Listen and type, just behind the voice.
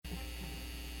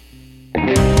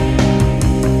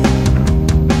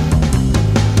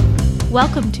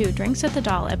Welcome to Drinks at the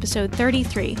Doll, episode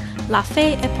 33, La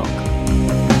Fae Époque.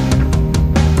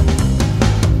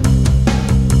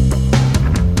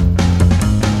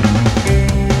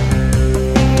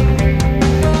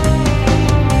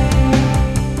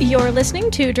 You're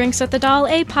listening to Drinks at the Doll,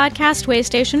 a podcast way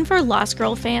station for Lost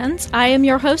Girl fans. I am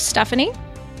your host, Stephanie.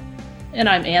 And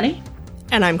I'm Annie.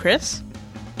 And I'm Chris.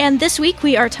 And this week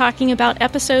we are talking about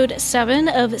episode 7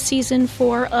 of season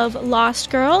 4 of Lost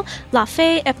Girl, La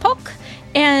Fae Époque.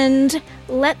 And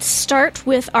let's start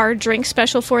with our drink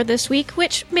special for this week,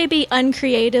 which maybe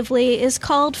uncreatively is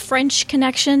called French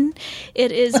Connection.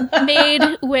 It is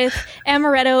made with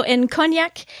amaretto and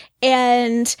cognac,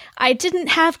 and I didn't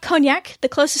have cognac. The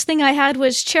closest thing I had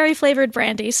was cherry-flavored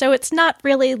brandy, so it's not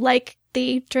really like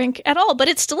the drink at all, but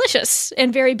it's delicious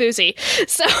and very boozy.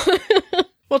 So,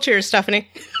 well, cheers, Stephanie.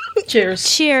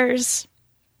 Cheers. Cheers.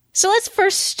 So let's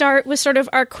first start with sort of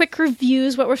our quick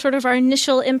reviews, what were sort of our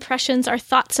initial impressions, our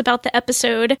thoughts about the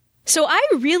episode. So I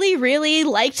really, really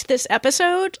liked this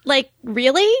episode. Like,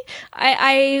 really?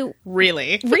 I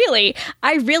Really? Really.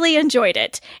 I really enjoyed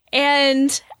it.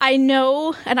 And I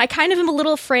know, and I kind of am a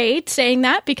little afraid saying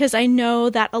that because I know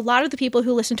that a lot of the people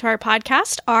who listen to our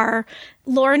podcast are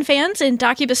Lauren fans and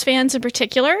Docubus fans in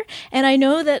particular. And I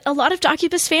know that a lot of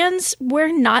Docubus fans were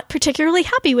not particularly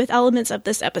happy with elements of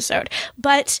this episode.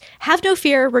 But have no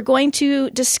fear, we're going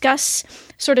to discuss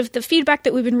sort of the feedback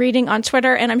that we've been reading on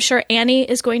Twitter, and I'm sure Annie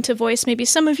is going to voice maybe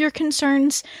some of your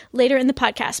concerns later in the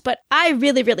podcast. But I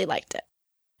really, really liked it.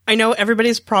 I know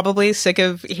everybody's probably sick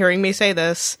of hearing me say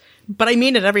this, but I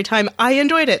mean it every time. I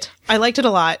enjoyed it. I liked it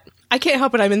a lot. I can't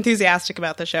help it. I'm enthusiastic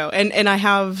about the show. And I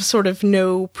have sort of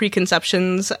no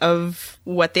preconceptions of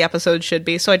what the episode should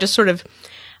be. So I just sort of,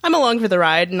 I'm along for the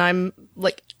ride, and I'm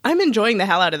enjoying the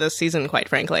hell out of this season, quite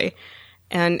frankly.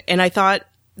 And I thought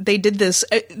they did this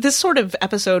sort of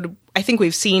episode I think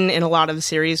we've seen in a lot of the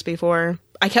series before.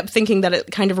 I kept thinking that it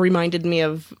kind of reminded me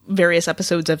of various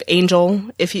episodes of Angel.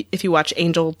 If you watch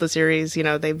Angel, the series, you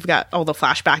know, they've got all the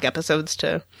flashback episodes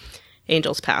to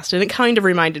Angel's past. And it kind of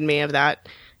reminded me of that.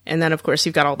 And then, of course,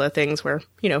 you've got all the things where,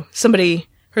 you know, somebody,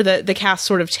 or the cast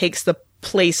sort of takes the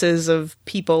places of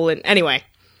people. And anyway,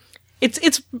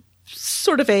 it's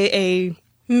sort of a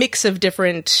mix of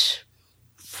different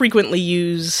frequently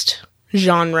used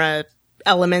genre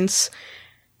elements.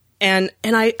 And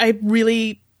I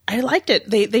really liked it.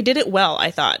 They did it well, I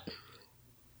thought.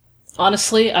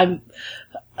 Honestly, I'm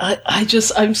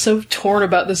so torn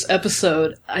about this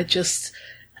episode. I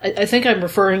think I'm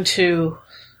referring to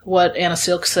what Anna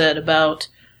Silk said about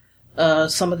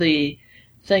some of the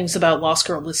things about Lost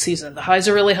Girl this season. The highs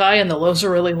are really high and the lows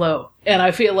are really low. And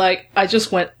I feel like I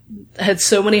just had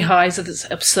so many highs of this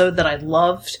episode that I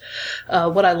loved.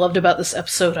 What I loved about this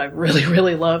episode, I really,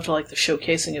 really loved, like the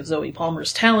showcasing of Zoe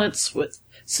Palmer's talents with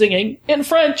singing in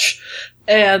French,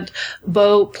 and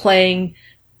Bo playing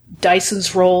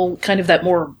Dyson's role, kind of that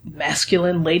more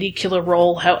masculine lady killer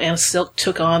role, how Anna Silk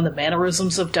took on the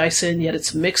mannerisms of Dyson, yet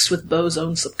it's mixed with Bo's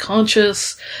own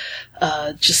subconscious.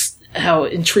 Just how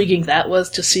intriguing that was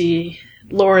to see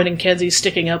Lauren and Kenzie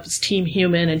sticking up as Team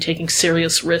Human and taking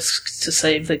serious risks to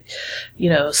save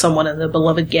someone in the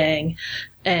beloved gang.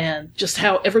 And just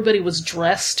how everybody was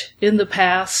dressed in the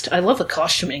past. I love the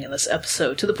costuming in this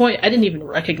episode, to the point I didn't even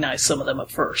recognize some of them at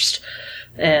first.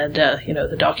 And,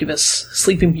 the Docubus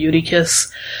Sleeping Beauty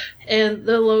kiss. And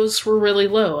the lows were really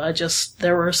low.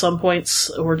 There were some points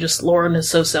where just Lauren is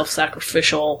so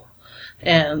self-sacrificial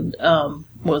and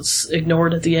was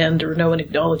ignored at the end, or no one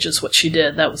acknowledges what she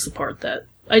did. That was the part that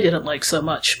I didn't like so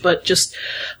much. But just,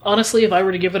 honestly, if I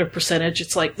were to give it a percentage,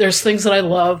 it's like, there's things that I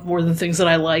love more than things that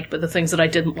I like, but the things that I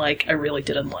didn't like, I really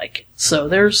didn't like. So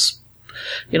there's,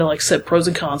 like I said, pros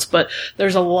and cons, but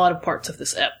there's a lot of parts of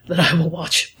this ep that I will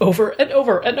watch over and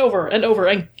over and over and over,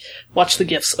 and watch the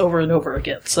GIFs over and over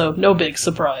again. So no big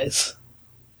surprise.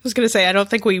 I was going to say, I don't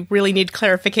think we really need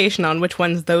clarification on which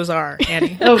ones those are,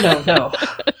 Annie. Oh, no.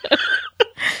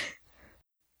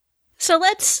 So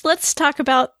let's talk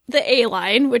about the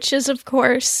A-line, which is, of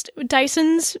course,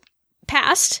 Dyson's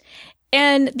past.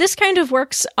 And this kind of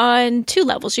works on two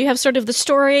levels. You have sort of the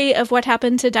story of what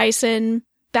happened to Dyson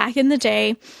back in the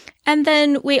day, and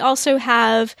then we also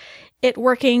have it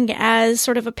working as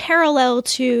sort of a parallel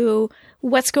to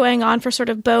what's going on for sort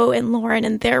of Bo and Lauren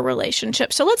and their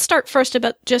relationship. So let's start first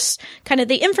about just kind of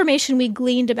the information we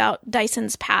gleaned about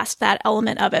Dyson's past, that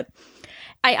element of it.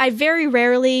 I very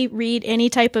rarely read any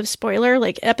type of spoiler,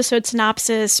 like episode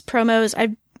synopsis, promos.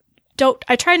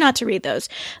 I try not to read those.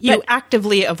 You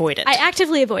actively avoid it. I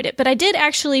actively avoid it, but I did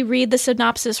actually read the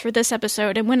synopsis for this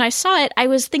episode, and when I saw it, I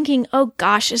was thinking, oh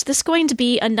gosh, is this going to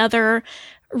be another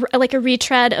like a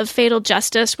retread of Fatal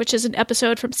Justice, which is an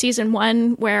episode from season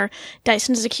 1 where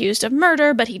Dyson is accused of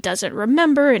murder, but he doesn't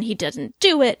remember and he doesn't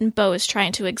do it, and Bo is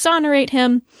trying to exonerate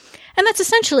him. And that's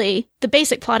essentially the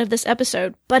basic plot of this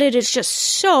episode, but it is just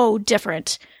so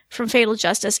different from Fatal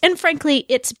Justice. And frankly,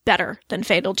 it's better than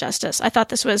Fatal Justice. I thought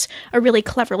this was a really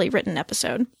cleverly written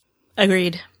episode.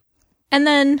 Agreed. And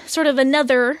then sort of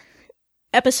another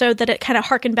episode that it kind of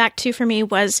harkened back to for me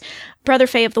was Brother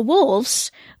Fae of the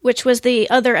Wolves, which was the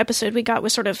other episode we got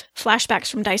with sort of flashbacks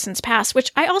from Dyson's past,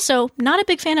 which I also not a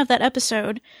big fan of that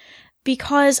episode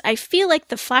because I feel like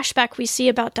the flashback we see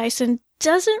about Dyson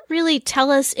doesn't really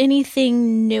tell us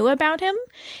anything new about him.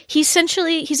 He's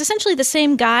essentially the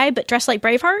same guy, but dressed like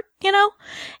Braveheart, you know?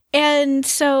 And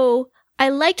so I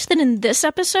liked that in this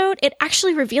episode, it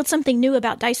actually revealed something new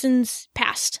about Dyson's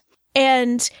past.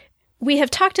 And we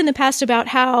have talked in the past about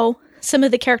how some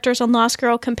of the characters on Lost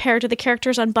Girl compare to the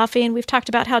characters on Buffy, and we've talked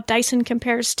about how Dyson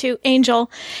compares to Angel.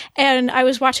 And I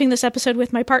was watching this episode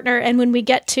with my partner, and when we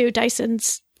get to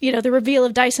Dyson's, the reveal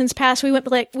of Dyson's past,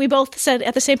 we both said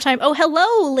at the same time, "Oh,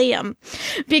 hello, Liam."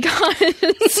 Because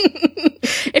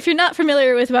if you're not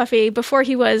familiar with Buffy, before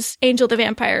he was Angel the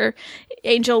Vampire,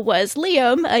 Angel was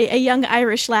Liam, a young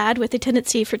Irish lad with a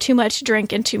tendency for too much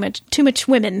drink and too much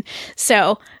women.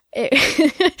 So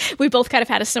we both kind of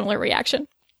had a similar reaction.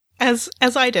 As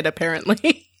I did,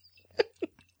 apparently.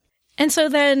 And so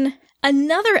then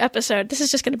another episode, this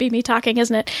is just going to be me talking,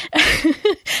 isn't it?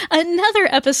 Another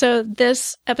episode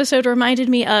this episode reminded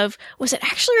me of,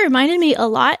 reminded me a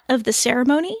lot of The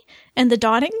Ceremony and The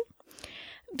Dawning.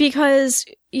 Because,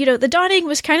 The Dawning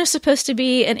was kind of supposed to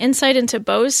be an insight into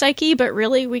Bo's psyche, but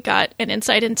really we got an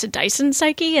insight into Dyson's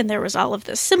psyche, and there was all of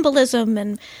this symbolism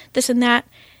and this and that.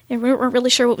 And we weren't really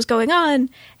sure what was going on.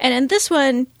 And in this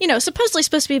one, supposedly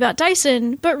supposed to be about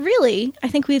Dyson, but really, I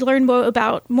think we learned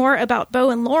more about Bo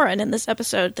and Lauren in this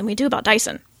episode than we do about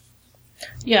Dyson.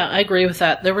 Yeah, I agree with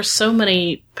that. There were so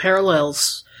many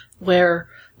parallels where,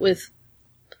 with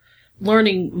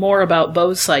learning more about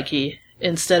Bo's psyche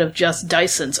instead of just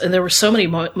Dyson's, and there were so many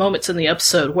moments in the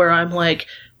episode where I'm like,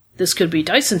 this could be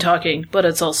Dyson talking, but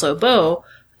it's also Bo.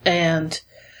 And,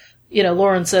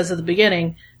 Lauren says at the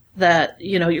beginning that,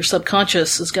 your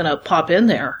subconscious is going to pop in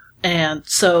there. And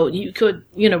so you could,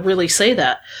 really say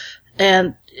that.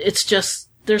 And it's just,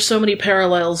 there's so many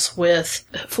parallels with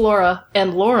Flora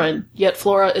and Lauren, yet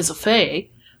Flora is a Fae.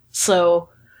 So,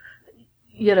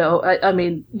 I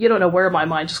mean, you don't know where my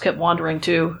mind just kept wandering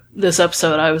to this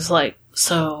episode. I was like,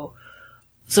 so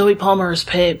Zoe Palmer is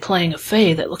playing a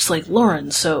Fae that looks like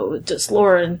Lauren. So does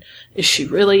Lauren, is she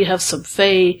really have some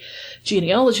Fae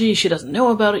genealogy? She doesn't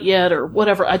know about it yet or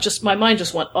whatever. My mind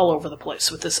just went all over the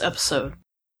place with this episode.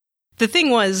 The thing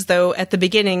was, though, at the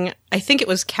beginning, I think it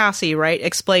was Cassie, right,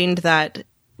 explained that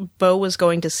Bo was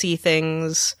going to see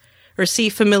things or see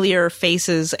familiar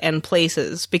faces and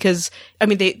places because, I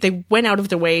mean, they went out of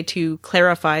their way to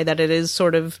clarify that it is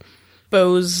sort of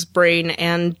Bo's brain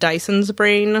and Dyson's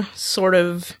brain, sort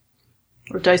of.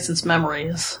 Or Dyson's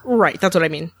memories. Right, that's what I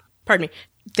mean. Pardon me.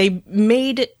 They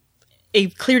made a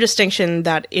clear distinction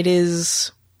that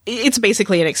it's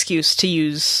basically an excuse to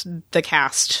use the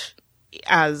cast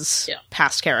as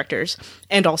past characters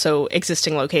and also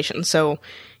existing locations. So,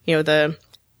 the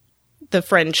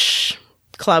French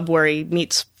club where he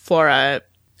meets Flora,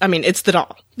 I mean, it's the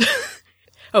doll.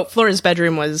 Oh, Flora's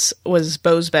bedroom was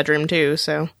Bo's bedroom too,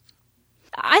 so.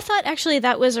 I thought actually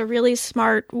that was a really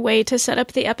smart way to set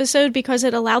up the episode because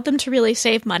it allowed them to really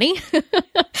save money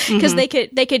because they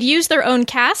could use their own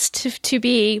cast to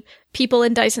be people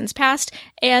in Dyson's past,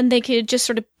 and they could just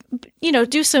sort of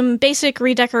do some basic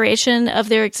redecoration of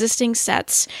their existing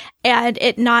sets and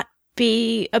it not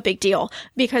be a big deal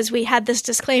because we had this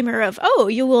disclaimer of,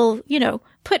 you will,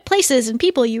 put places and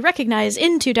people you recognize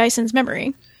into Dyson's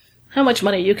memory. How much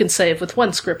money you can save with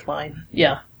one script line.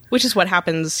 Yeah. Which is what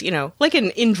happens, like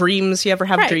in dreams. You ever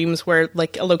have dreams where,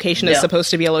 like, a location is supposed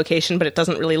to be a location, but it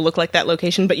doesn't really look like that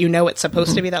location, but it's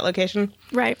supposed to be that location?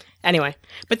 Right. Anyway,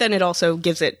 but then it also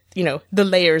gives it, the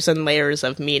layers and layers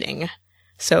of meaning.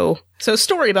 So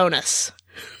story bonus.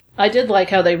 I did like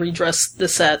how they redressed the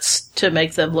sets to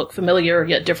make them look familiar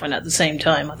yet different at the same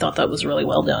time. I thought that was really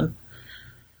well done.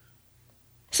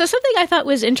 So something I thought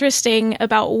was interesting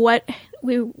about what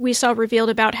we saw revealed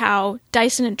about how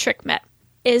Dyson and Trick met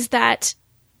is that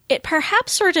it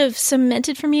perhaps sort of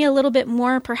cemented for me a little bit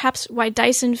more perhaps why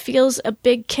Dyson feels a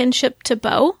big kinship to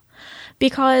Bo.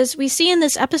 Because we see in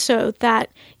this episode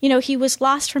that, he was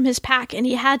lost from his pack and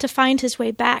he had to find his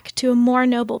way back to a more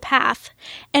noble path.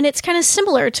 And it's kind of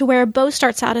similar to where Bo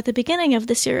starts out at the beginning of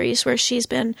the series, where she's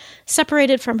been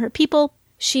separated from her people.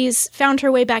 She's found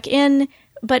her way back in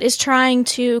but is trying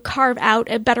to carve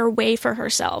out a better way for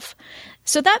herself.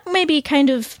 So that maybe kind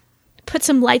of put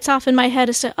some lights off in my head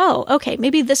as to, oh, okay,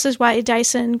 maybe this is why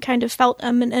Dyson kind of felt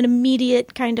an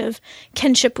immediate kind of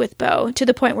kinship with Bo, to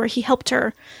the point where he helped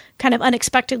her kind of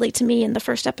unexpectedly to me in the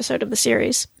first episode of the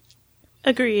series.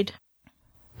 Agreed.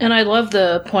 And I love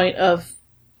the point of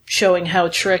showing how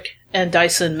Trick and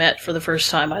Dyson met for the first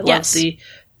time. I love the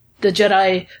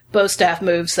Jedi bow staff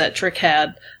moves that Trick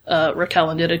had. Rick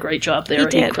Allen did a great job there.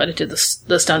 He credited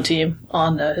the stunt team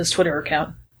on his Twitter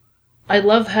account. I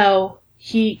love how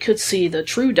he could see the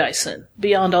true Dyson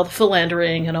beyond all the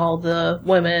philandering and all the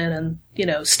women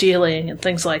and, stealing and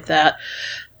things like that.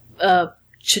 To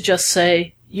just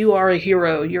say, you are a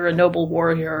hero, you're a noble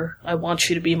warrior, I want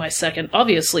you to be my second.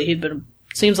 Obviously,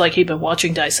 seems like he'd been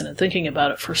watching Dyson and thinking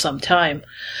about it for some time.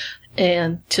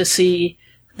 And to see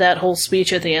that whole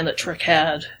speech at the end that Trick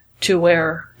had, to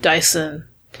where Dyson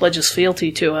pledges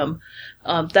fealty to him,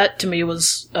 that to me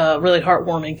was really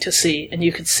heartwarming to see. And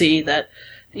you could see that,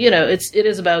 it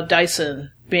is about Dyson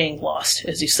being lost,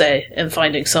 as you say, and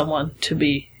finding someone to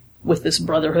be with this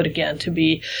brotherhood again, to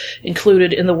be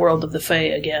included in the world of the Fae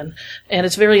again. And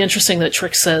it's very interesting that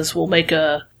Trick says we'll make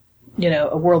a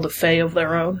world of Fae of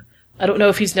their own. I don't know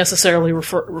if he's necessarily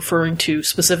referring to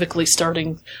specifically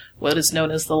starting what is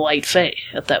known as the Light Fae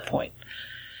at that point.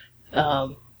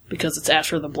 Because it's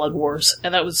after the Blood Wars.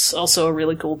 And that was also a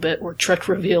really cool bit where Trick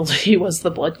revealed he was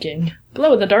the Blood King.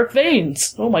 Glow in the dark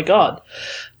veins! Oh my god.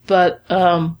 But,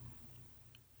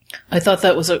 I thought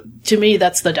that was to me,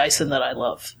 that's the Dyson that I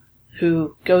love.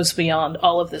 Who goes beyond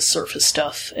all of this surface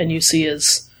stuff, and you see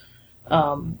his,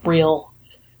 real,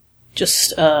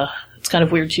 just, it's kind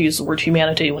of weird to use the word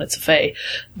humanity when it's a Fae,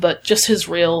 but just his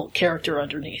real character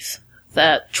underneath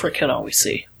that Trick can always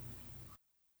see.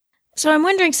 So I'm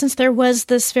wondering, since there was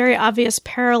this very obvious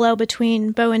parallel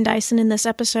between Bo and Dyson in this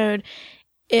episode,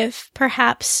 if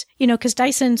perhaps, because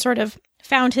Dyson sort of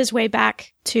found his way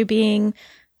back to being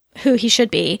who he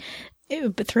should be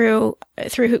through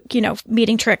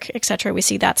meeting Trick, etc. We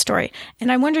see that story. And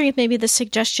I'm wondering if maybe the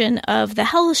suggestion of the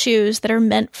Hell Shoes that are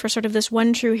meant for sort of this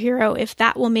one true hero, if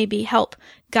that will maybe help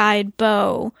guide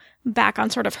Bo back on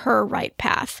sort of her right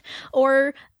path.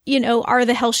 Or, are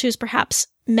the Hell Shoes perhaps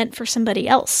meant for somebody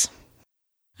else?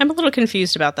 I'm a little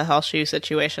confused about the Hell Shoe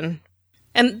situation.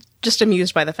 And just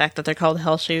amused by the fact that they're called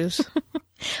Hell Shoes.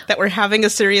 That we're having a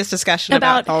serious discussion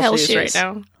about Hell Shoes right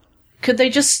now. Could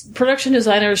they production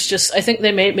designers I think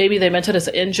maybe they meant it as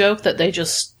an in-joke, that they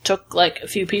just took like a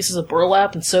few pieces of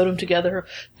burlap and sewed them together.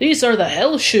 These are the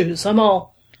Hell Shoes. I'm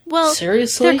all, well,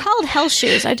 seriously? They're called Hell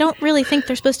Shoes. I don't really think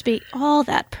they're supposed to be all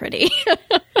that pretty.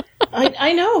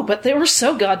 I know, but they were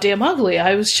so goddamn ugly.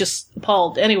 I was just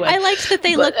appalled. Anyway. I liked that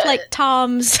they looked like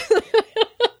Toms.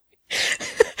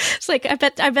 It's like, I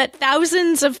bet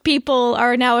thousands of people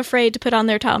are now afraid to put on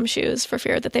their Tom shoes for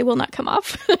fear that they will not come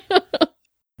off.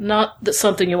 Not that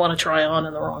something you want to try on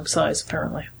in the wrong size,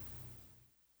 apparently.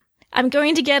 I'm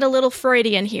going to get a little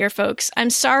Freudian here, folks.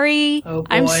 I'm sorry. Oh boy.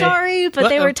 I'm sorry, but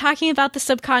they Uh-oh. were talking about the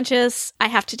subconscious. I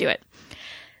have to do it.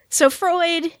 So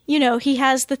Freud, he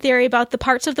has the theory about the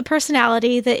parts of the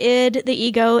personality, the id, the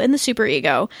ego, and the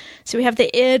superego. So we have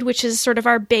the id, which is sort of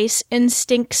our base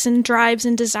instincts and drives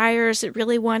and desires. It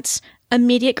really wants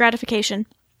immediate gratification.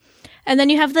 And then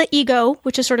you have the ego,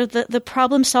 which is sort of the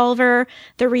problem solver,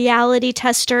 the reality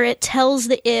tester. It tells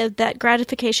the id that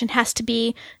gratification has to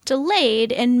be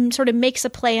delayed and sort of makes a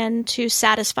plan to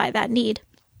satisfy that need.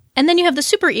 And then you have the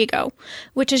superego,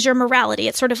 which is your morality.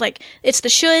 It's sort of like, it's the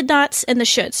should, nots, and the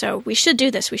should. So we should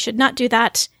do this, we should not do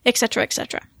that, etc.,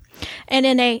 etc. And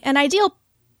in an ideal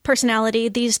personality,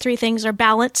 these three things are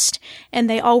balanced and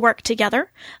they all work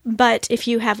together. But if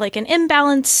you have like an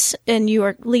imbalance and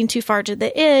you lean too far to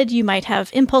the id, you might have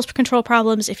impulse control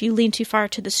problems. If you lean too far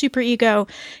to the superego,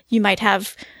 you might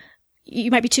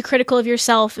be too critical of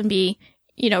yourself and be,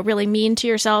 really mean to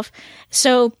yourself.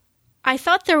 So I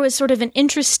thought there was sort of an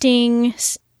interesting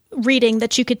reading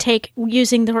that you could take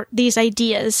using these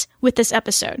ideas with this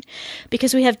episode.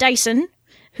 Because we have Dyson,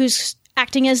 who's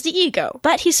acting as the ego,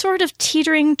 but he's sort of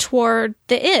teetering toward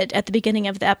the id at the beginning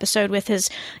of the episode with his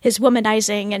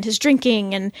womanizing and his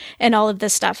drinking and all of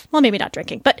this stuff. Well, maybe not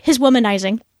drinking, but his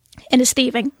womanizing and his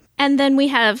thieving. And then we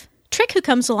have Trick, who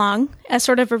comes along as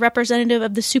sort of a representative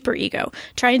of the superego,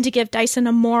 trying to give Dyson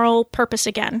a moral purpose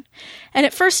again. And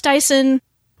at first, Dyson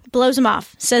blows him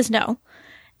off, says no.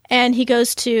 And he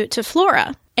goes to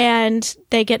Flora, and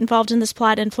they get involved in this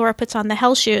plot, and Flora puts on the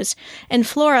Hell Shoes. And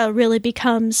Flora really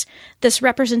becomes this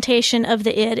representation of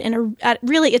the id in at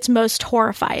really its most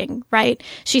horrifying, right?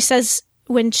 She says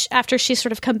after she's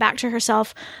sort of come back to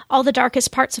herself, all the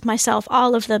darkest parts of myself,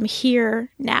 all of them here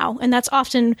now. And that's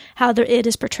often how the id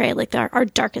is portrayed, like our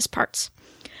darkest parts.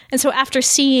 And so after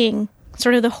seeing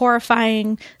sort of the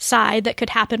horrifying side that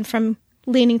could happen from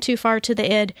leaning too far to the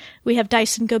id, we have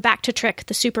Dyson go back to Trick,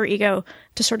 the superego,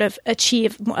 to sort of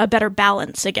achieve a better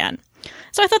balance again.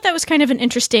 So I thought that was kind of an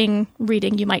interesting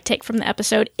reading you might take from the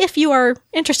episode if you are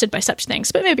interested by such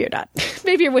things, but maybe you're not.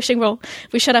 Maybe you're wishing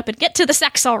we shut up and get to the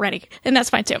sex already, and that's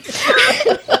fine too.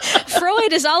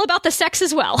 Freud is all about the sex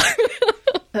as well.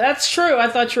 That's true. I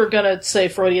thought you were going to say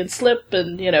Freudian slip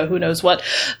and, who knows what.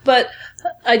 But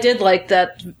I did like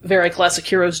that very classic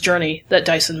hero's journey that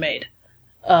Dyson made,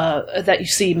 that you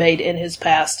see made in his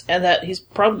past, and that he's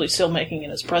probably still making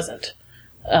in his present.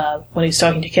 When he's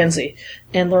talking to Kenzie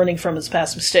and learning from his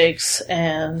past mistakes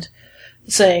and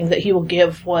saying that he will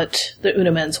give what the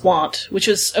Unamens want, which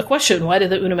is a question. Why do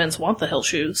the Unamens want the Hell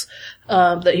Shoes?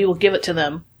 That he will give it to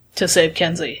them to save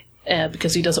Kenzie,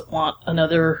 because he doesn't want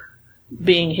another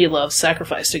being he loves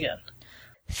sacrificed again.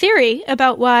 Theory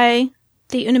about why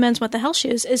the Unamens want the Hell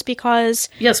Shoes is because...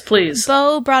 Yes, please.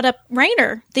 Bo brought up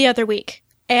Raynor the other week,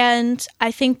 and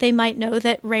I think they might know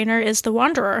that Raynor is the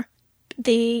Wanderer.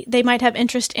 They might have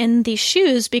interest in these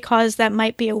shoes because that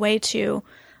might be a way to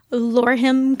lure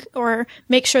him or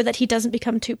make sure that he doesn't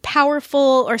become too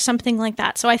powerful or something like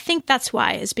that. So I think that's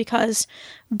why, is because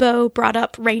Bo brought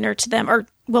up Raynor to them, or,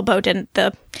 well, Bo didn't.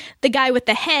 The guy with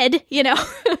the head,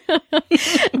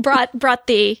 brought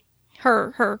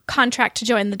her contract to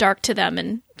join the Dark to them,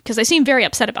 and because they seem very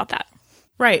upset about that.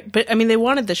 Right, but I mean, they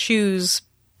wanted the shoes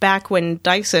back when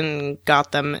Dyson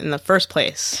got them in the first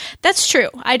place. That's true.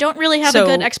 I don't really have a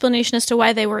good explanation as to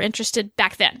why they were interested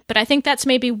back then, but I think that's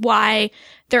maybe why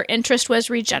their interest was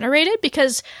regenerated,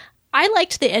 because I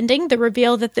liked the ending, the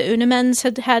reveal that the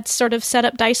Unamens had sort of set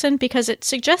up Dyson, because it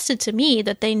suggested to me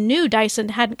that they knew Dyson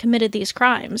hadn't committed these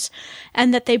crimes,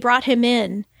 and that they brought him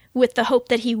in with the hope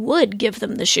that he would give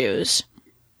them the shoes.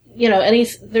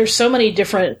 There's so many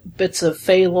different bits of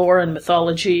Fae lore and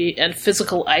mythology and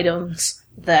physical items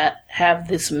that have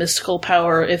this mystical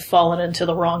power, if fallen into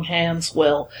the wrong hands,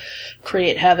 will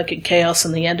create havoc and chaos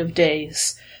in the end of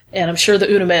days. And I'm sure the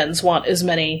Unamens want as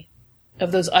many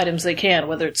of those items they can,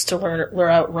 whether it's to lure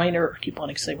out Raynor, keep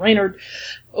wanting to say Reynard,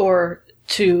 or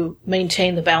to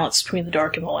maintain the balance between the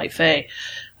dark and the light Fae,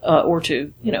 or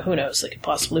to, who knows, they could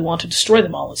possibly want to destroy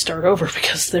them all and start over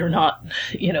because they're not,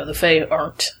 the Fae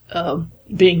aren't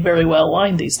being very well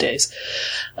aligned these days,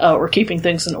 or keeping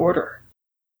things in order.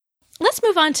 Let's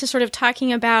move on to sort of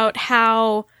talking about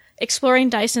how exploring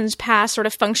Dyson's past sort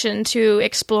of functioned to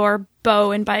explore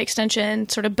Bo, and by extension,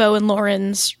 sort of Bo and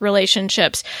Lauren's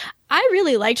relationships. I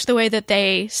really liked the way that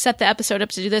they set the episode up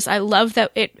to do this. I love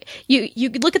that you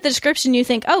look at the description, you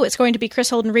think, oh, it's going to be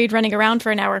Chris Holden Reed running around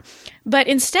for an hour. But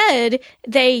instead,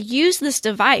 they use this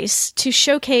device to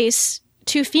showcase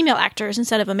two female actors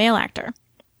instead of a male actor.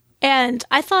 And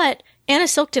I thought Anna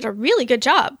Silk did a really good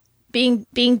job being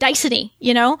Dyson-y,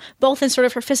 both in sort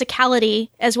of her physicality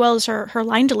as well as her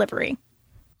line delivery.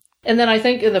 And then I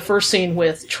think in the first scene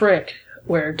with Trick,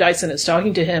 where Dyson is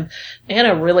talking to him,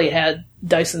 Anna really had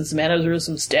Dyson's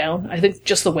mannerisms down. I think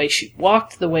just the way she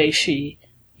walked, the way she,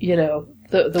 the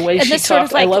way and she this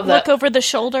talked, sort of I love that. Look over the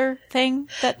shoulder thing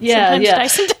that sometimes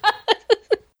Dyson does.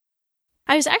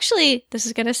 I was actually, this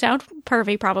is going to sound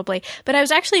pervy probably, but I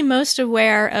was actually most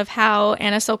aware of how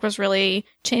Anna Silk was really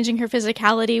changing her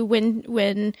physicality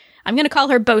when I'm going to call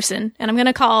her Bosun, and I'm going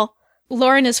to call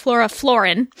Lauren is Flora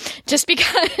Florin, just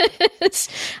because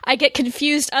I get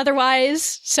confused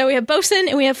otherwise. So we have Bosun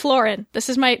and we have Florin. This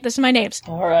is my names.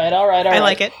 All right. I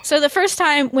like it. So the first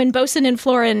time when Bosun and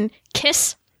Florin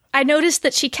kiss, I noticed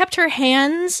that she kept her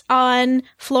hands on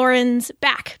Florin's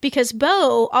back, because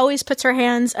Bo always puts her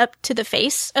hands up to the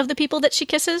face of the people that she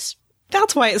kisses.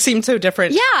 That's why it seemed so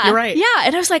different. Yeah. You're right. Yeah.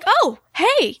 And I was like, oh,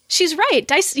 hey, she's right.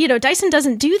 Dyson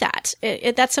doesn't do that.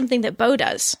 That's something that Bo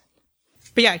does.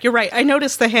 But yeah, you're right. I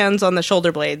noticed the hands on the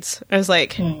shoulder blades. I was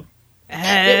like, It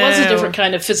was a different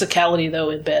kind of physicality, though,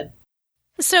 in bed.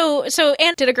 So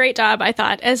Anne did a great job, I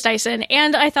thought, as Dyson,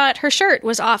 and I thought her shirt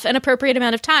was off an appropriate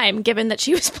amount of time, given that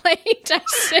she was playing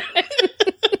Dyson.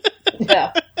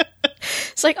 Yeah.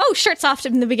 It's like, oh, shirt's off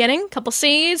in the beginning, couple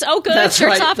scenes. Oh, good, That's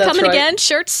shirt's right, off, that's coming right. again,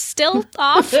 shirt's still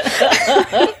off.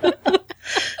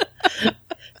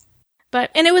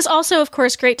 And it was also, of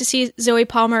course, great to see Zoe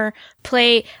Palmer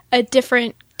play a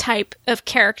different type of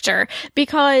character,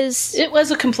 because it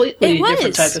was a completely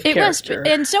different type of character.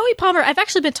 And Zoe Palmer, I've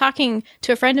actually been talking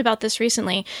to a friend about this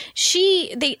recently.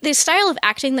 The style of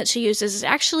acting that she uses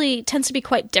actually tends to be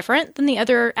quite different than the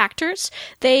other actors.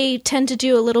 They tend to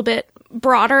do a little bit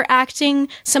broader acting.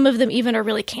 Some of them even are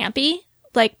really campy.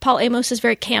 Like, Paul Amos is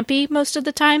very campy most of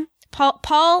the time.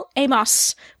 Paul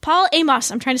Amos.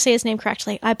 I'm trying to say his name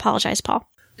correctly. I apologize, Paul.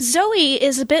 Zoe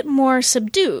is a bit more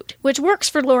subdued, which works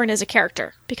for Lauren as a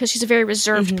character, because she's a very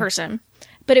reserved person.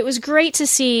 But it was great to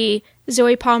see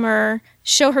Zoe Palmer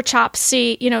show her chops,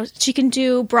 see, she can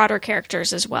do broader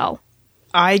characters as well.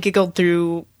 I giggled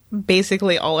through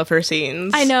basically all of her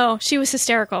scenes. I know. She was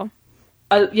hysterical.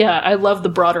 I love the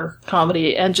broader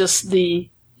comedy and just the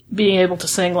being able to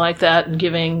sing like that and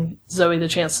giving Zoe the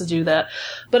chance to do that.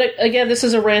 But again, this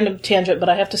is a random tangent, but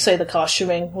I have to say the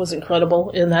costuming was incredible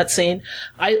in that scene.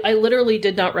 I literally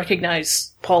did not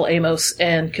recognize Paul Amos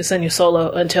and Ksenia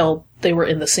Solo until they were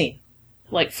in the scene.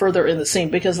 Like, further in the scene,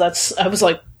 because I was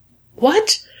like,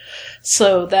 what?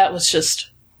 So that was just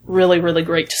really, really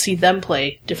great to see them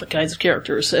play different kinds of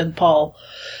characters, and Paul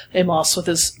Amos with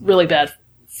his really bad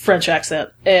French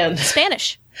accent and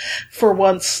Spanish. For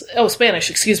once, Spanish,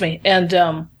 excuse me.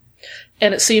 And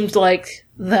it seemed like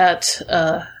that,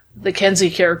 the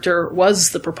Kenzie character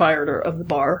was the proprietor of the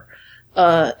bar,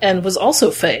 and was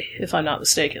also Fae, if I'm not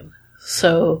mistaken.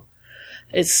 So,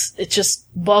 it just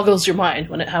boggles your mind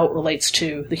how it relates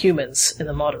to the humans in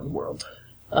the modern world.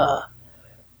 I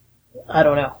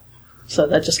don't know. So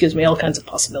that just gives me all kinds of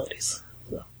possibilities.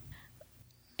 So.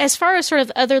 As far as sort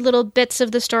of other little bits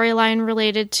of the storyline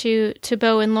related to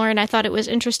Bo and Lauren, I thought it was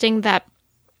interesting that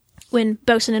when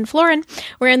Bosun and Florin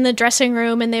were in the dressing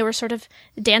room and they were sort of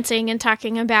dancing and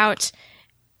talking about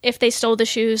if they stole the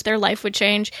shoes, their life would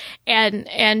change.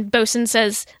 And Bosun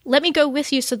says, "Let me go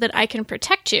with you so that I can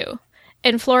protect you."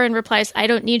 And Florin replies, "I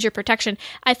don't need your protection."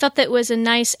 I thought that was a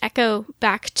nice echo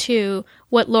back to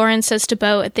what Lauren says to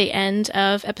Bo at the end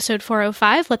of episode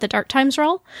 405, Let the Dark Times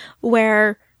Roll,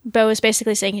 where Bo is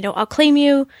basically saying, I'll claim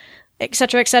you,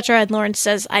 etc., etc. And Lauren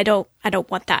says, I don't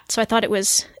want that. So I thought it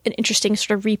was an interesting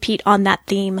sort of repeat on that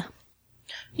theme.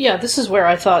 Yeah, this is where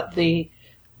I thought the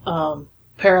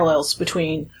parallels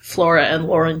between Flora and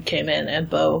Lauren came in, and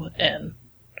Bo in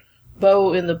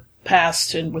the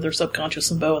past and with her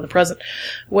subconscious, and Bo in the present,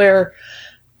 where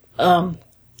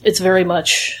it's very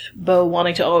much Bo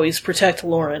wanting to always protect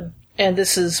Lauren, and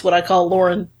this is what I call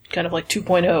Lauren kind of like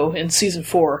 2.0 in season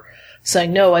 4,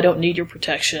 saying, no, I don't need your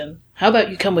protection. How about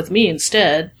you come with me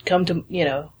instead? Come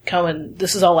and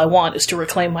this is all I want, is to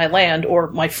reclaim my land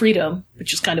or my freedom,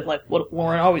 which is kind of like what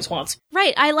Lauren always wants.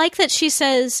 Right. I like that she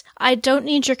says, I don't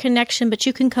need your connection, but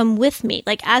you can come with me,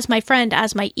 like as my friend,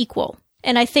 as my equal.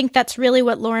 And I think that's really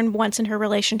what Lauren wants in her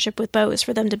relationship with Bo, is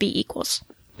for them to be equals.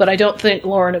 But I don't think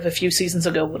Lauren of a few seasons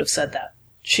ago would have said that.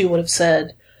 She would have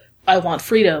said, I want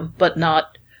freedom, but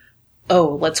not,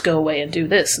 oh, let's go away and do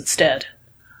this instead.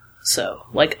 So,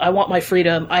 like, I want my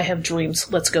freedom, I have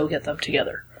dreams, let's go get them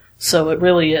together. So it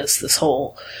really is this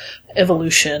whole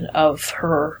evolution of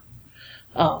her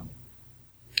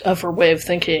way of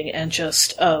thinking, and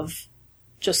just of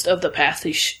the path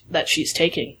that she's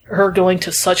taking. Her going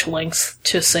to such lengths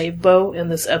to save Bo in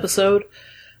this episode,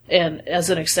 and as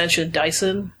an extension,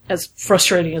 Dyson, as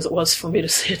frustrating as it was for me to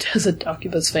see it as a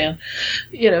Docubus fan,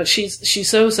 she's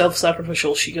so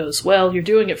self-sacrificial. She goes, well, you're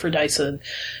doing it for Dyson.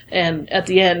 And at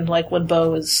the end, like when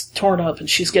Bo is torn up and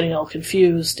she's getting all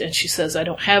confused, and she says, I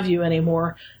don't have you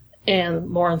anymore,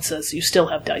 and Lauren says, you still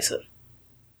have Dyson.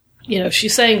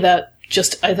 She's saying that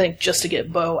I think just to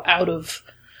get Bo out of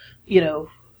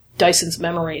Dyson's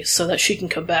memory, so that she can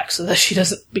come back, so that she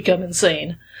doesn't become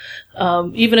insane.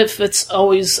 Even if it's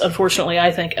always, unfortunately,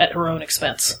 I think, at her own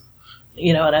expense.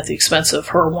 And at the expense of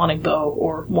her wanting Bo,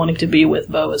 or wanting to be with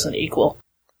Bo as an equal.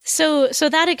 So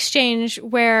that exchange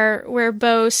where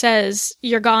Bo says,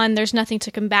 you're gone, there's nothing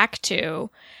to come back to,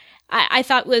 I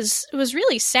thought was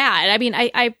really sad. I mean,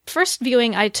 I first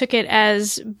viewing, I took it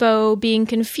as Bo being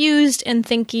confused and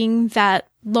thinking that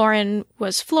Lauren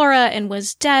was Flora and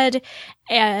was dead,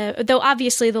 though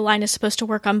obviously the line is supposed to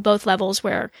work on both levels,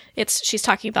 where she's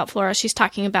talking about Flora, she's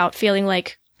talking about feeling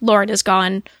like Lauren is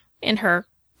gone in her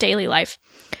daily life.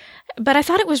 But I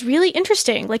thought it was really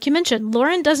interesting. Like you mentioned,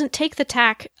 Lauren doesn't take the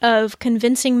tack of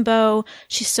convincing Bo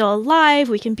she's still alive,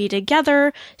 we can be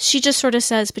together. She just sort of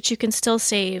says, but you can still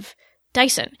save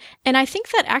Dyson. And I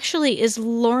think that actually is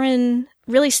Lauren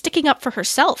really sticking up for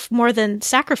herself more than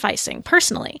sacrificing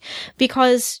personally,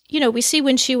 because, we see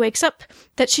when she wakes up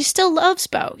that she still loves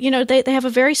Bo. They have a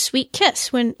very sweet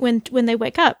kiss when they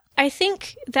wake up. I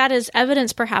think that is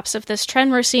evidence perhaps of this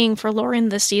trend we're seeing for Lauren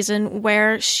this season,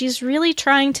 where she's really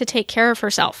trying to take care of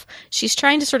herself. She's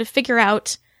trying to sort of figure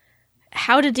out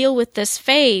how to deal with this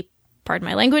Fae, pardon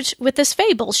my language, with this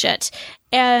Fae bullshit.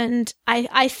 And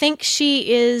I think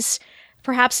she is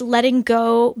perhaps letting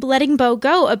Bo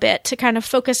go a bit to kind of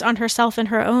focus on herself and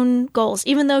her own goals,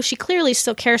 even though she clearly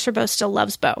still cares for Bo, still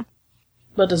loves Bo.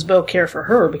 But does Bo care for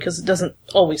her? Because it doesn't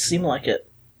always seem like it.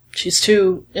 She's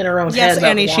too in her own head. Yes,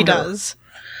 Annie, Wander. she does.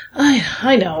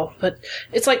 I know, but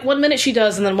it's like 1 minute she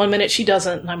does, and then 1 minute she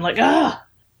doesn't, and I'm like, ah!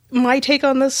 My take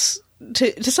on this,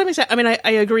 to some extent, I mean,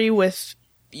 I agree with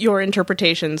your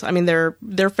interpretations. I mean,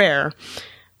 they're fair.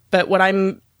 But what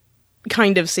I'm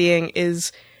kind of seeing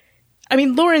is, I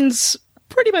mean, Lauren's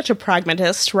pretty much a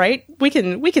pragmatist, right? We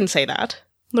can say that.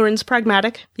 Lauren's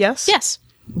pragmatic, yes? Yes.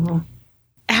 Mm-hmm.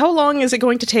 How long is it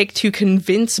going to take to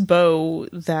convince Bo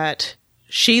that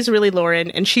she's really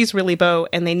Lauren and she's really Bo,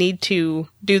 and they need to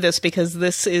do this because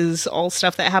this is all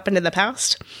stuff that happened in the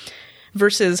past?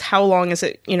 Versus how long is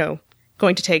it,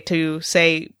 going to take to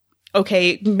say,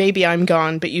 okay, maybe I'm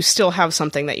gone, but you still have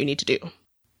something that you need to do.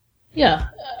 Yeah,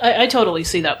 I totally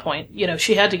see that point.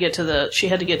 She had to get to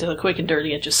the quick and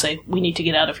dirty and just say, we need to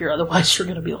get out of here, otherwise you're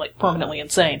going to be like permanently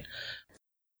insane.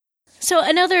 So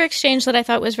another exchange that I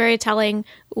thought was very telling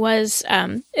was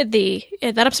that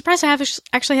I'm surprised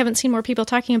I haven't seen more people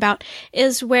talking about,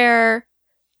 is where,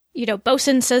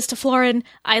 Bosun says to Florin,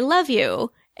 "I love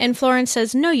you," and Florin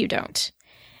says, "No, you don't.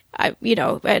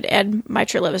 And my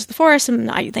true love is the forest,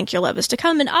 and I think your love is to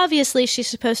come." And obviously she's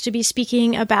supposed to be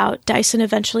speaking about Dyson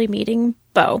eventually meeting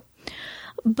Bo.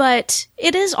 But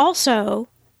it is also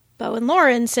Bo and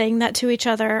Lauren saying that to each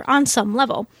other on some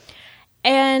level.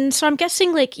 And so I'm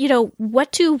guessing,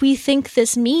 what do we think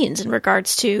this means in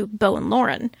regards to Bo and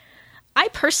Lauren? I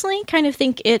personally kind of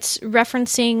think it's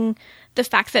referencing the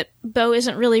fact that Bo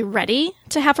isn't really ready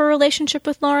to have a relationship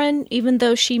with Lauren, even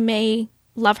though she may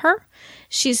love her.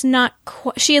 She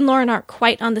and Lauren aren't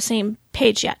quite on the same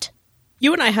page yet.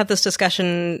 You and I had this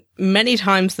discussion many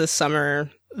times this summer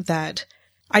that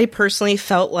I personally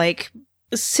felt like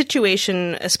the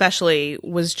situation especially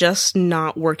was just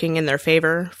not working in their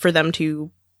favor for them to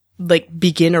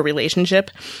begin a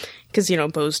relationship. Because,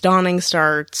 Bo's dawning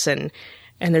starts and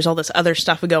there's all this other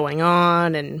stuff going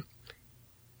on and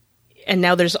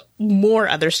now there's more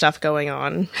other stuff going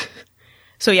on.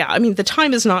 So yeah, I mean, the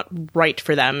time is not right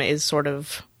for them is sort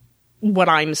of what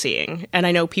I'm seeing. And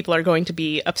I know people are going to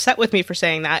be upset with me for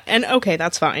saying that. And okay,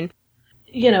 that's fine.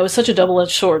 It's such a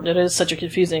double-edged sword, and it is such a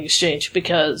confusing exchange,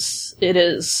 because it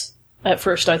is, at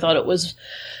first I thought it was,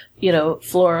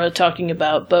 Flora talking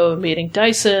about Bo meeting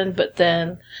Dyson, but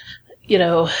then,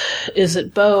 is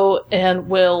it Bo, and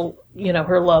will,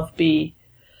 her love be,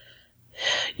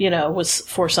 was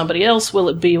for somebody else? Will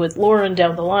it be with Lauren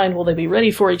down the line? Will they be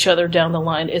ready for each other down the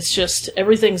line? It's just,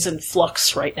 everything's in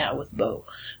flux right now with Bo.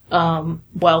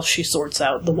 While she sorts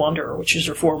out the Wanderer, which is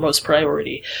her foremost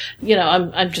priority.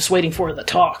 I'm just waiting for the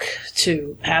talk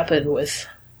to happen with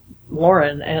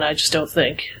Lauren, and I just don't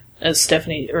think, as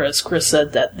Stephanie, or as Chris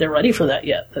said, that they're ready for that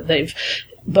yet. That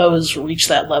Bo's reached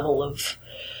that level of,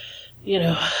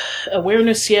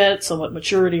 awareness yet, somewhat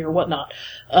maturity or whatnot.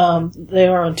 They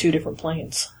are on two different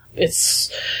planes. It's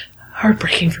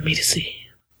heartbreaking for me to see.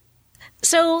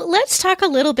 So let's talk a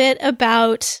little bit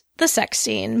about the sex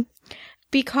scene,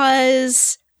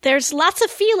 because there's lots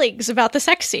of feelings about the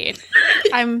sex scene.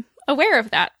 I'm aware of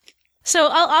that. So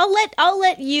I'll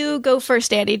let you go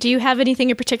first, Andy. Do you have anything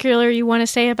in particular you want to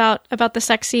say about the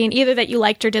sex scene, either that you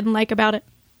liked or didn't like about it?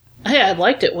 Hey, I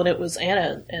liked it when it was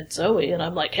Anna and Zoe, and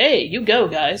I'm like, hey, you go,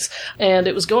 guys. And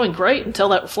it was going great until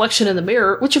that reflection in the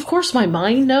mirror, which of course my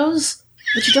mind knows,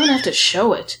 but you don't have to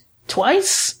show it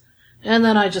twice. And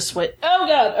then I just went, oh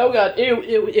god,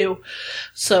 ew.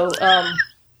 So,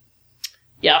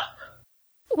 yeah.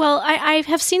 Well, I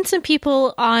have seen some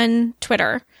people on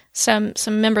Twitter, some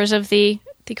members of the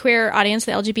queer audience,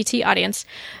 the LGBT audience,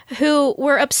 who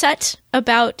were upset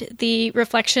about the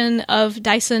reflection of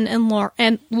Dyson and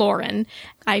Lauren,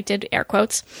 I did air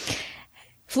quotes,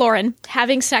 Florin,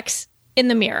 having sex in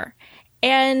the mirror.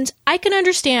 And I can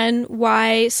understand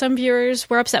why some viewers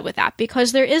were upset with that,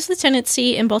 because there is the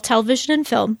tendency in both television and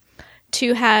film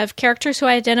to have characters who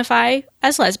identify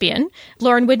as lesbian.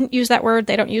 Lauren wouldn't use that word.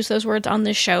 They don't use those words on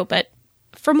this show, but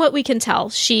from what we can tell,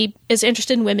 she is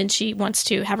interested in women. She wants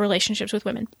to have relationships with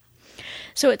women.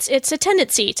 So it's a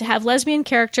tendency to have lesbian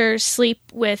characters sleep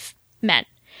with men.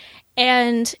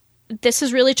 And this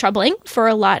is really troubling for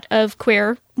a lot of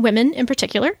queer women in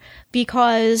particular,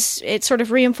 because it sort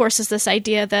of reinforces this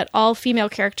idea that all female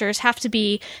characters have to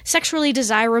be sexually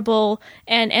desirable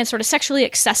and sort of sexually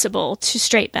accessible to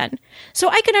straight men. So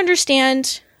I can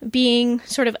understand being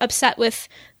sort of upset with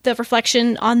the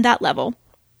reflection on that level.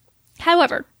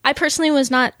 However, I personally was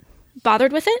not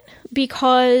bothered with it,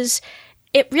 because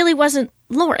it really wasn't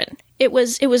Lauren. It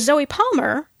was Zoe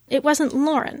Palmer. It wasn't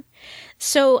Lauren.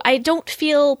 So I don't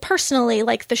feel personally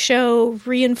like the show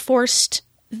reinforced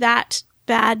that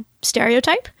bad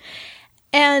stereotype.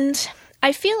 And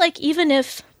I feel like even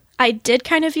if I did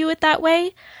kind of view it that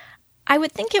way, I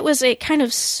would think it was a kind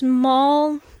of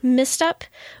small misstep,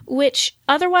 which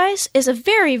otherwise is a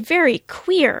very, very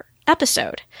queer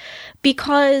episode.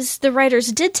 Because the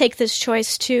writers did take this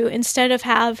choice to, instead of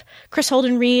have Chris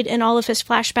Holden Reed in all of his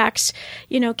flashbacks,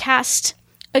 cast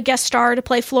a guest star to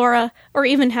play Flora, or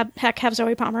even have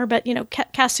Zoe Palmer, but,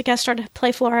 cast a guest star to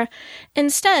play Flora.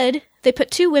 Instead, they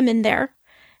put two women there,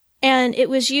 and it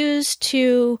was used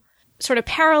to sort of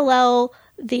parallel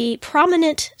the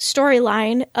prominent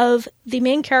storyline of the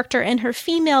main character and her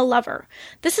female lover.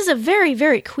 This is a very,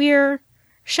 very queer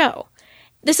show.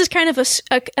 This is kind of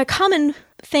a common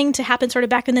thing to happen sort of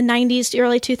back in the 90s to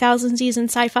early 2000s in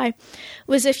sci-fi,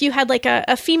 was if you had like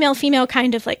a female-female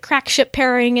kind of like crack ship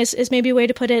pairing is maybe a way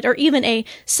to put it, or even a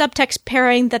subtext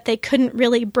pairing that they couldn't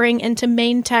really bring into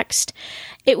main text.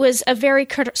 It was a very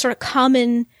sort of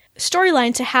common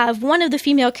storyline to have one of the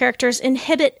female characters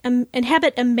inhabit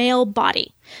a male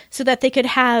body so that they could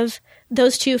have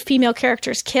those two female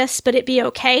characters kiss, but it be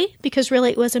okay because really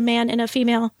it was a male and a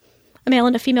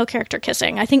female character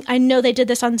kissing. I know they did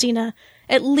this on Xena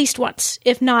at least once,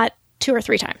 if not 2 or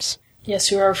 3 times.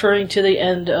 Yes, you are referring to the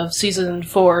end of season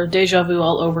 4, Deja Vu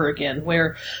all over again,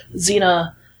 where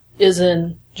Xena is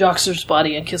in Joxer's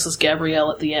body and kisses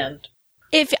Gabrielle at the end.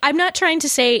 I'm not trying to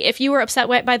say if you were upset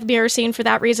by the mirror scene for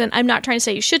that reason, I'm not trying to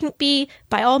say you shouldn't be.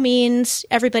 By all means,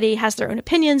 everybody has their own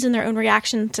opinions and their own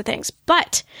reaction to things.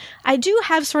 But I do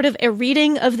have sort of a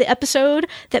reading of the episode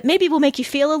that maybe will make you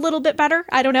feel a little bit better.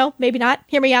 I don't know. Maybe not.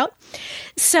 Hear me out.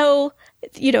 So,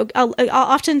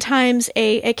 oftentimes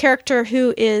a character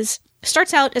who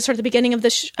starts out as sort of the beginning of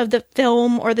the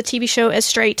film or the TV show as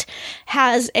straight,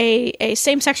 has a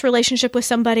same-sex relationship with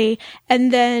somebody,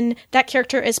 and then that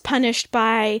character is punished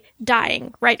by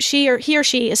dying, right? He or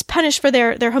she is punished for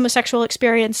their homosexual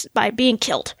experience by being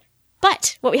killed.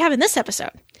 But what we have in this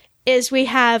episode is we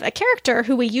have a character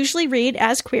who we usually read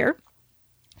as queer.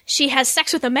 She has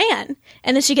sex with a man,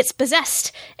 and then she gets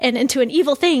possessed and into an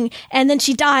evil thing, and then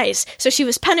she dies. So she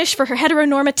was punished for her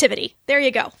heteronormativity. There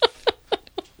you go.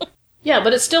 Yeah,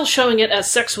 but it's still showing it as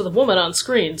sex with a woman on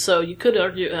screen, so you could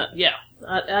argue,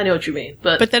 I know what you mean.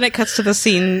 But then it cuts to the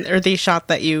scene, or the shot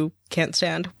that you can't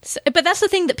stand. But that's the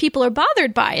thing that people are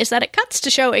bothered by, is that it cuts to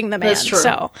showing the man. That's true.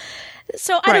 So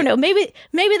I don't know, maybe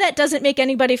that doesn't make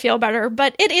anybody feel better,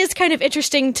 but it is kind of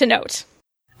interesting to note.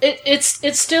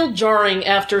 It's still jarring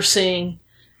after seeing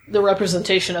the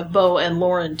representation of Bo and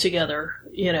Lauren together,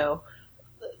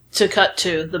 to cut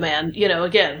to the man.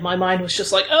 Again, my mind was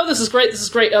just like, oh, this is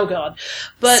great, oh god.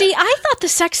 But see, I thought the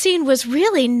sex scene was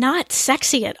really not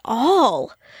sexy at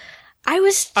all.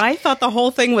 I thought the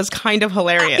whole thing was kind of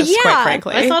hilarious, quite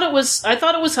frankly. I thought it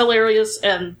was hilarious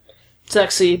and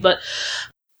sexy, but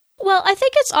well, I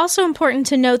think it's also important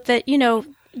to note that,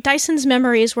 Dyson's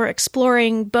memories were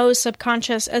exploring Bo's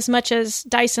subconscious as much as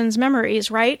Dyson's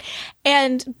memories, right?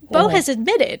 And Bo has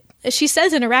admitted, she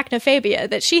says in Arachnophobia,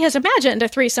 that she has imagined a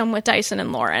threesome with Dyson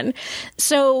and Lauren.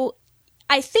 So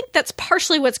I think that's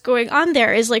partially what's going on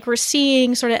there, is like we're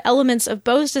seeing sort of elements of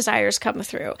Bo's desires come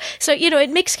through. So, it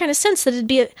makes kind of sense that it'd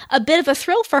be a bit of a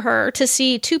thrill for her to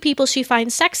see two people she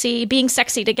finds sexy being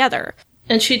sexy together.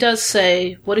 And she does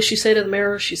say, what does she say to the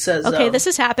mirror? She says, okay, this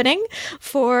is happening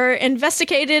for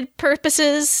investigated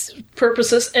purposes.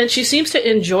 And she seems to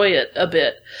enjoy it a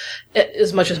bit,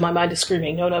 as much as my mind is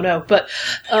screaming, no. But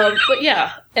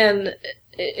yeah, and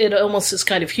it almost is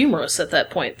kind of humorous at that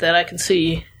point, that I can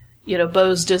see,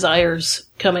 Bo's desires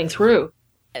coming through.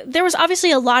 There was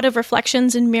obviously a lot of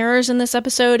reflections and mirrors in this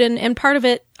episode, and part of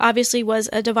it obviously was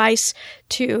a device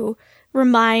to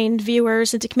remind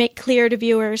viewers and to make clear to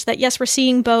viewers that, yes, we're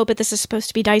seeing Bo, but this is supposed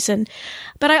to be Dyson.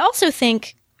 But I also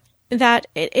think that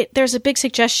there's a big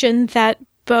suggestion that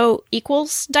Bo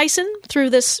equals Dyson through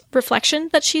this reflection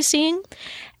that she's seeing.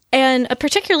 And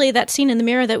particularly that scene in the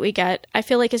mirror that we get, I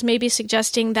feel like is maybe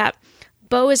suggesting that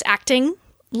Bo is acting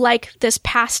like this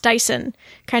past Dyson,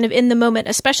 kind of in the moment,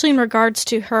 especially in regards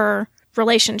to her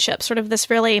relationship, sort of this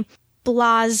really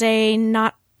blasé,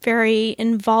 not very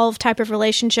involved type of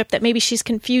relationship that maybe she's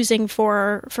confusing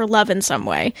for love in some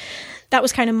way. That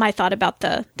was kind of my thought about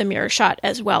the mirror shot,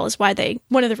 as well as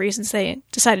one of the reasons they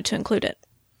decided to include it.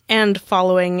 And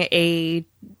following a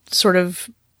sort of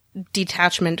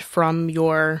detachment from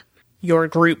your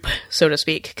group, so to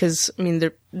speak, because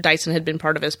Dyson had been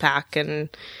part of his pack and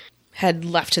had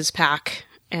left his pack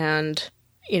and,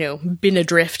 been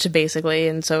adrift basically.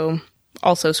 And so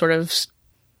also sort of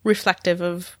reflective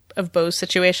of Bo's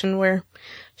situation, where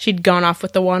she'd gone off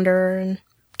with the Wanderer and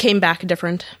came back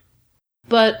different.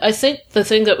 But I think the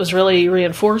thing that was really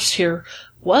reinforced here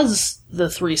was the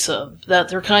threesome, that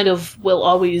they're kind of will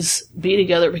always be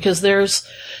together, because there's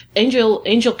Angel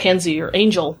Kenzie, or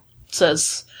Angel,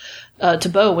 says to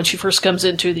Bo when she first comes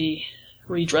into the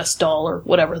redressed doll or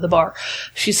whatever, the bar,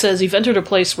 she says, "You've entered a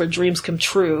place where dreams come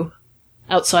true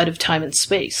outside of time and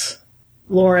space."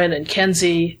 Lauren and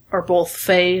Kenzie are both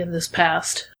Fae in this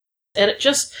past. And it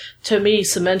just, to me,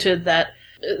 cemented that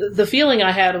the feeling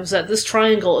I had was that this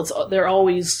triangle, they're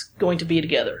always going to be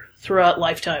together throughout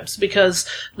lifetimes. Because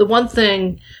the one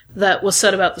thing that was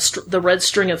said about the red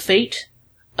string of fate,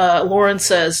 Lauren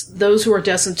says, those who are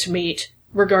destined to meet,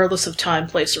 regardless of time,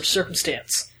 place, or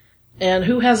circumstance. And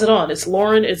who has it on? It's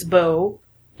Lauren, it's Bo,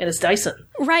 and it's Dyson.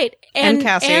 Right. And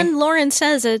Cassie. And Lauren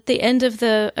says at the end of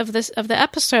the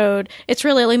episode, it's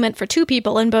really only meant for two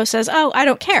people, and Bo says, "Oh, I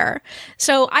don't care."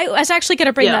 So I was actually going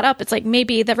to bring that up. It's like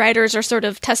maybe the writers are sort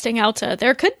of testing out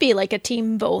there could be like a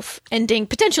team both ending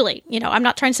potentially. I'm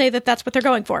not trying to say that that's what they're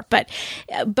going for, but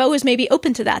Bo is maybe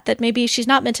open to that maybe she's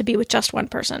not meant to be with just one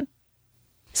person.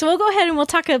 So we'll go ahead and we'll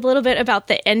talk a little bit about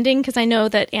the ending, because I know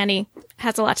that Annie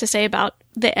has a lot to say about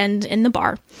the end in the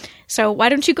bar. So why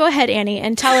don't you go ahead, Annie,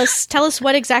 and tell us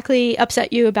what exactly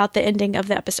upset you about the ending of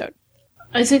the episode?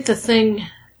 I think the thing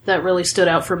that really stood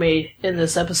out for me in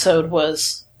this episode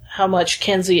was how much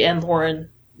Kenzie and Lauren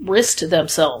risked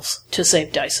themselves to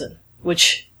save Dyson,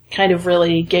 which kind of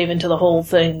really gave into the whole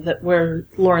thing that where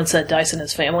Lauren said Dyson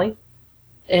is family,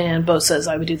 and Bo says,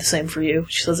 "I would do the same for you."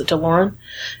 She says it to Lauren,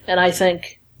 and I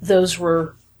think those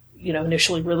were,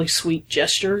 initially really sweet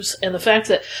gestures. And the fact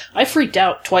that I freaked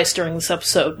out twice during this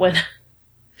episode when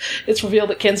it's revealed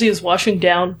that Kenzie is washing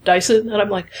down Dyson, and I'm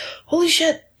like, holy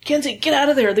shit, Kenzie, get out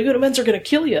of there, the Gudamens are going to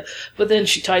kill you. But then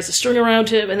she ties the string around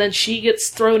him, and then she gets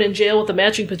thrown in jail with the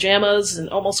matching pajamas and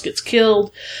almost gets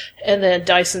killed. And then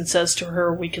Dyson says to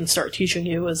her, "We can start teaching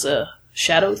you as a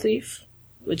shadow thief,"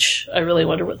 which I really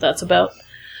wonder what that's about.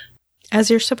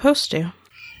 As you're supposed to.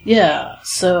 Yeah,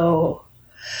 so...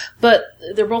 But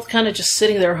they're both kind of just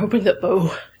sitting there hoping that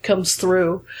Bo comes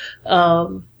through.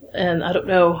 And I don't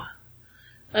know.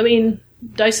 I mean,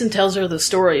 Dyson tells her the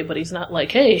story, but he's not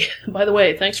like, "Hey, by the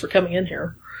way, thanks for coming in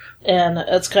here." And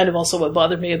that's kind of also what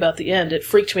bothered me about the end. It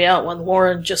freaked me out when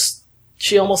Lauren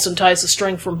she almost unties the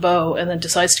string from Bo and then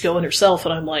decides to go in herself.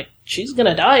 And I'm like, she's going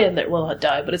to die in there. Well, not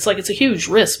die, but it's like it's a huge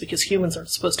risk because humans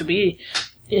aren't supposed to be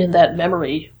in that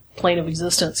memory plane of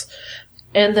existence.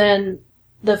 And then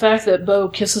the fact that Bo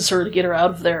kisses her to get her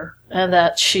out of there, and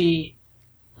that she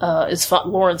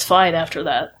Lauren's fine after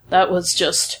that, that was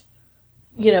just,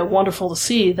 wonderful to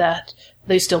see that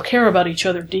they still care about each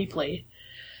other deeply.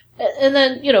 And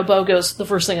then, Bo goes, the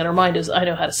first thing on her mind is, "I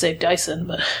know how to save Dyson,"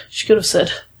 but she could have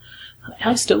said,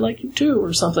 "I still like you too,"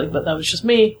 or something, but that was just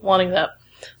me wanting that.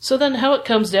 So then how it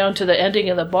comes down to the ending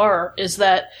in the bar is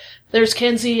that there's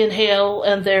Kenzie and Hale,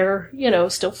 and they're,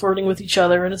 still flirting with each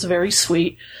other, and it's very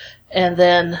sweet. And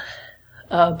then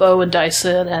Bo and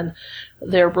Dyson, and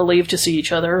they're relieved to see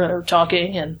each other and are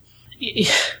talking, and,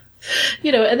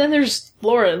 and then there's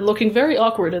Lauren looking very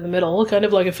awkward in the middle, kind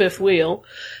of like a fifth wheel,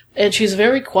 and she's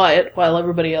very quiet while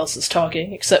everybody else is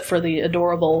talking, except for the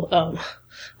adorable,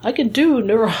 "I can do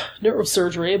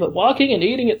neurosurgery, but walking and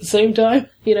eating at the same time."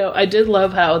 I did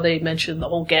love how they mentioned the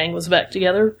whole gang was back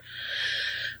together.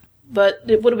 But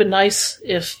it would have been nice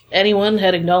if anyone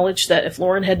had acknowledged that if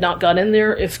Lauren had not gone in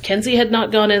there, if Kenzie had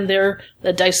not gone in there,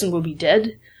 that Dyson would be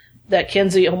dead, that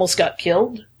Kenzie almost got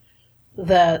killed,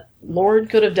 that Lauren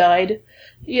could have died.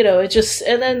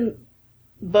 And then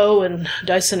Bo and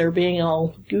Dyson are being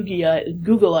all Google-eyed,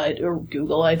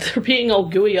 they're being all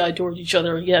gooey-eyed towards each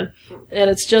other again. And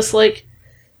it's just like,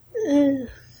 a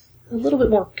little bit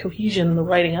more cohesion in the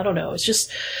writing, I don't know.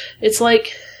 It's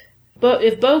like... But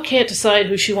if Bo can't decide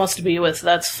who she wants to be with,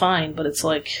 that's fine, but it's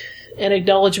like an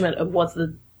acknowledgement of what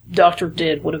the doctor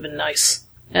did would have been nice.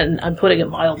 And I'm putting it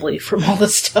mildly from all the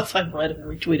stuff I've read and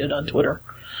retweeted on Twitter.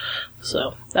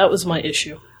 So that was my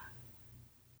issue.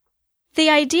 The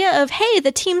idea of, hey,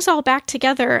 the team's all back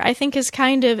together, I think is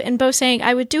kind of, and Bo saying,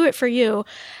 "I would do it for you,"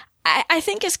 I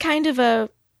think is kind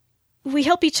of we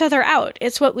help each other out.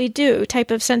 It's what we do type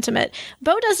of sentiment.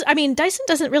 Dyson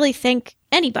doesn't really thank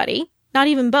anybody. Not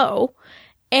even Bo.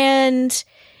 And,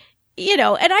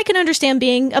 and I can understand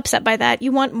being upset by that.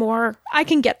 You want more. I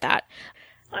can get that.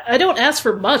 I don't ask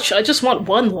for much. I just want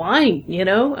one line,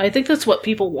 I think that's what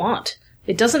people want.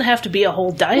 It doesn't have to be a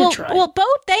whole diatribe. Well, Bo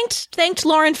thanked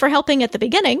Lauren for helping at the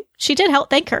beginning. She did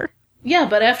thank her. Yeah,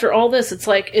 but after all this, it's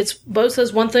like, Bo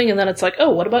says one thing, and then it's like, oh,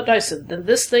 what about Dyson? Then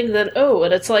this thing, then oh,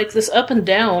 and it's like this up and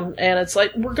down, and it's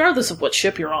like, regardless of what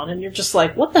ship you're on, and you're just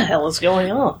like, what the hell is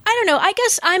going on? I don't know. I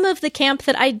guess I'm of the camp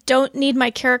that I don't need my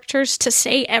characters to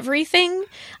say everything,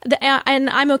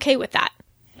 and I'm okay with that.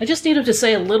 I just need him to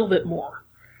say a little bit more.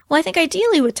 Well, I think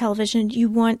ideally with television, you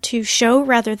want to show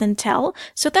rather than tell.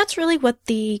 So that's really what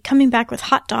the Coming Back with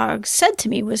Hot Dogs said to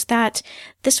me, was that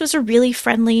this was a really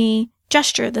friendly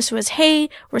gesture. This was, hey,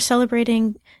 we're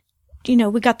celebrating,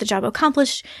 we got the job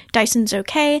accomplished, Dyson's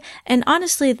okay. And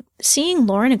honestly, seeing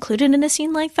Lauren included in a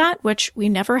scene like that, which we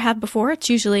never have before, it's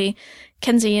usually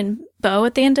Kenzie and Bo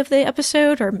at the end of the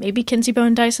episode, or maybe Kenzie, Bo,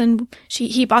 and Dyson.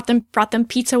 He brought them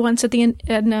pizza once at the end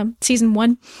in season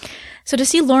 1. So to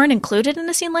see Lauren included in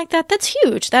a scene like that, that's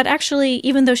huge. That actually,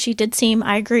 even though she did seem,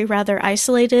 I agree, rather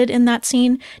isolated in that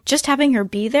scene, just having her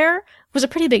be there was a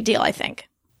pretty big deal, I think.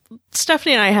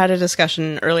 Stephanie and I had a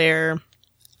discussion earlier,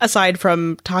 aside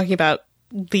from talking about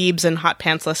Leebs and hot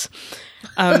pantsless.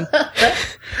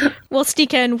 Well,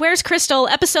 sneak in. Where's Crystal?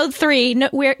 Episode 3.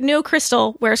 No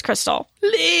Crystal. Where's Crystal?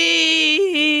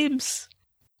 Leebs!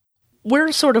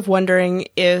 We're sort of wondering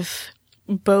if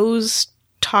Bo's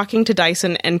talking to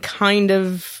Dyson and kind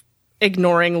of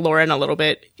ignoring Lauren a little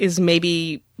bit is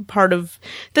maybe part of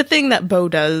the thing that Bo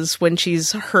does when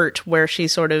she's hurt, where she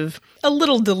sort of a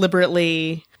little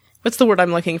deliberately... What's the word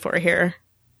I'm looking for here?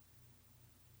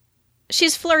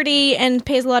 She's flirty and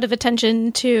pays a lot of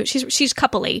attention to. She's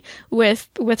coupley with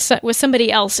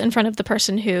somebody else in front of the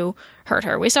person who hurt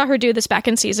her. We saw her do this back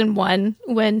in season 1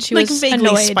 when she was vaguely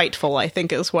annoyed. Spiteful, I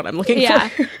think, is what I'm looking for. Yeah,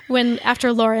 when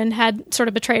after Lauren had sort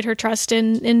of betrayed her trust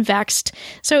in Vexed.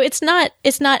 So it's not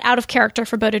out of character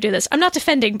for Bo to do this. I'm not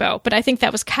defending Bo, but I think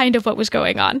that was kind of what was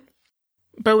going on.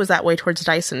 Bo was that way towards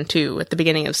Dyson too at the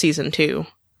beginning of season 2.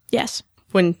 Yes.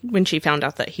 When she found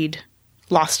out that he'd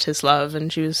lost his love,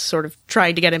 and she was sort of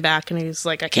trying to get him back, and he was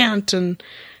like, I can't, and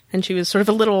she was sort of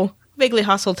a little vaguely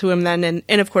hostile to him then,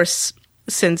 and of course,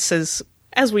 since,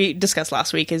 as we discussed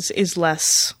last week, is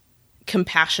less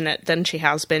compassionate than she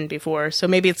has been before, so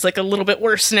maybe it's like a little bit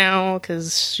worse now,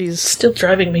 because she's... Still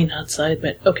driving me nuts, I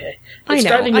admit. Okay. It's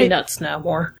driving me nuts now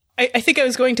more. I think I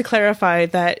was going to clarify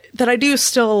that I do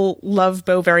still love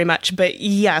Bo very much, but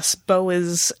yes, Bo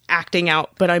is acting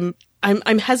out, but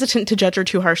I'm hesitant to judge her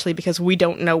too harshly because we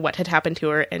don't know what had happened to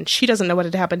her, and she doesn't know what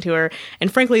had happened to her,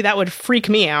 and frankly, that would freak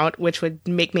me out, which would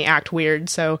make me act weird,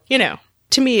 so,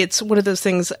 to me, it's one of those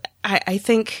things, I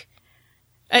think,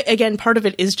 again, part of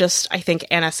it is just, I think,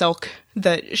 Anna Silk,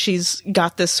 that she's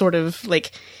got this sort of,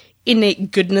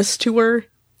 innate goodness to her.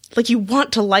 You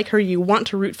want to like her, you want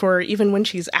to root for her, even when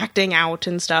she's acting out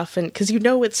and stuff, and, because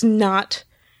it's not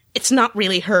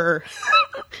really her.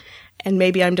 And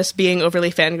maybe I'm just being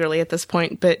overly fangirly at this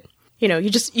point, but,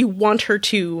 you want her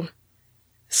to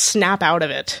snap out of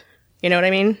it. You know what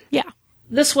I mean? Yeah.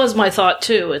 This was my thought,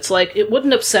 too. It's like, it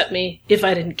wouldn't upset me if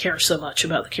I didn't care so much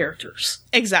about the characters.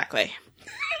 Exactly.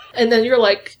 And then you're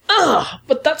like,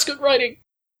 but that's good writing.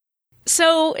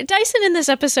 So Dyson in this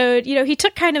episode, he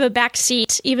took kind of a back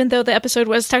seat, even though the episode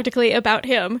was technically about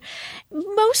him.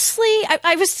 Mostly,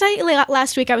 I was saying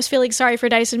last week I was feeling sorry for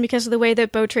Dyson because of the way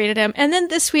that Bo treated him. And then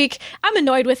this week, I'm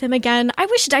annoyed with him again. I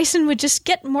wish Dyson would just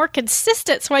get more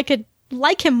consistent so I could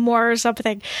like him more or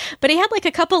something. But he had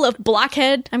a couple of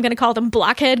blockhead, I'm going to call them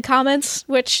blockhead comments,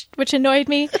 which annoyed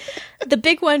me. The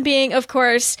big one being, of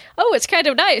course, oh, it's kind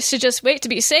of nice to just wait to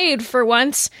be saved for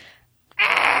once.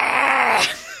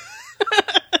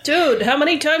 Dude, how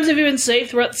many times have you been saved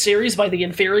throughout the series by the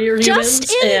inferior humans?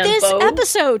 Just in this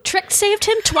episode, Trick saved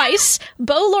him twice.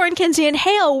 Bo, Lauren, Kenzie, and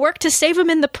Hale worked to save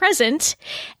him in the present.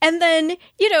 And then,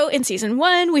 in season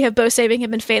 1, we have Bo saving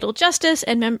him in Fatal Justice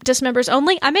and Dismembers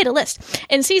Only. I made a list.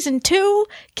 In season 2,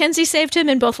 Kenzie saved him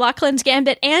in both Lachlan's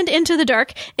Gambit and Into the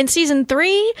Dark. In season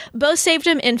 3, Bo saved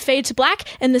him in Fade to Black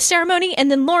and The Ceremony, and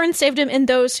then Lauren saved him in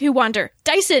Those Who Wander.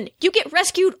 Dyson, you get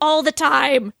rescued all the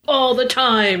time. All the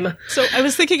time. So I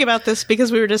was thinking about this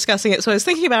because we were discussing it. So I was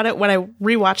thinking about it when I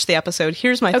rewatched the episode.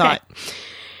 Here's my thought.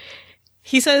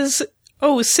 He says,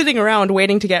 oh, sitting around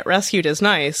waiting to get rescued is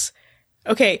nice.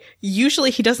 Okay,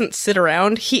 usually he doesn't sit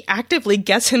around. He actively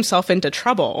gets himself into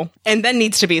trouble and then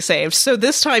needs to be saved. So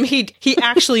this time he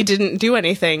actually didn't do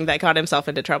anything that got himself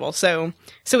into trouble. So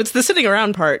it's the sitting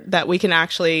around part that we can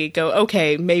actually go,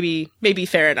 okay, maybe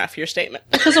fair enough, your statement.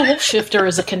 Because a wolf shifter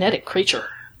is a kinetic creature.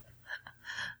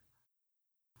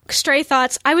 Stray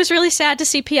thoughts. I was really sad to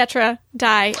see Pietra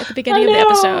die at the beginning of the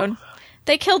episode.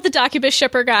 They killed the Docubus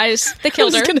shipper, guys. They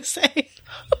killed her. I was going to say.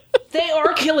 They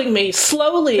are killing me,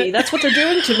 slowly. That's what they're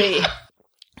doing to me.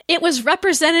 It was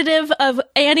representative of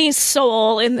Annie's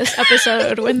soul in this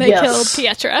episode when they killed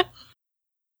Pietra.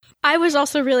 I was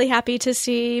also really happy to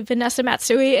see Vanessa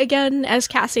Matsui again as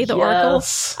Cassie the Oracle.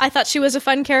 I thought she was a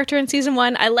fun character in season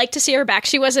 1. I like to see her back.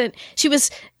 She was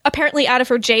apparently out of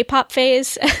her J-pop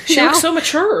phase. She looks so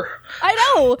mature.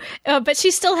 I know, but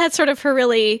she still had sort of her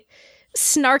really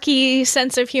snarky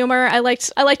sense of humor. I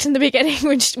liked in the beginning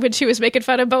when she was making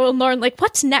fun of Bo and Lauren, like,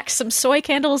 what's next? Some soy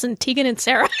candles and Tegan and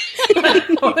Sarah.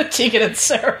 Tegan and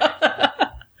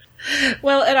Sarah.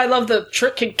 Well, and I love the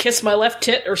Trick can kiss my left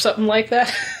tit or something like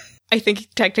that. I think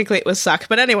technically it was suck,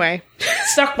 but anyway.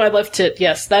 Suck my left tit,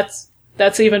 yes,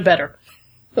 that's even better.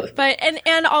 But,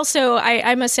 and also,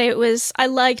 I must say I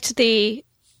liked the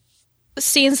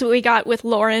scenes that we got with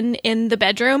Lauren in the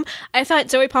bedroom. I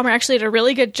thought Zoe Palmer actually did a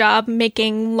really good job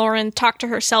making Lauren talk to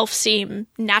herself seem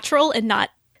natural and not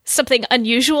something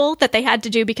unusual that they had to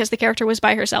do because the character was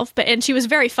by herself. And she was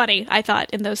very funny, I thought,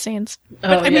 in those scenes.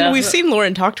 But, I mean, we've seen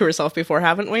Lauren talk to herself before,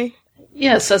 haven't we?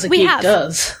 Yes, as a geek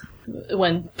does.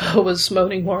 When Bo was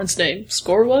moaning Lauren's name,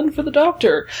 score 1 for the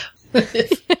doctor.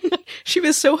 She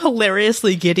was so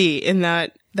hilariously giddy in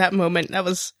that moment.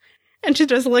 And she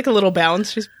does like a little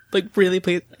bounce. She's like really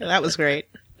pleased. That was great.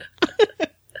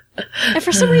 And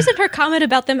for some reason, her comment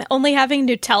about them only having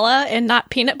Nutella and not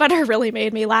peanut butter really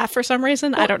made me laugh for some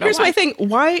reason. Well, I don't know. Here's my thing.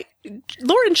 Why?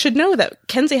 Lauren should know that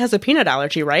Kenzie has a peanut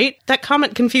allergy, right? That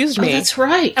comment confused me. Oh, that's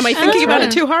right. Am I thinking about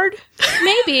it too hard?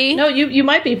 Maybe. No, you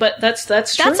might be, but that's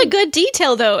true. That's a good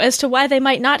detail, though, as to why they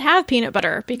might not have peanut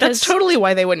butter. Because that's totally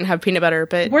why they wouldn't have peanut butter.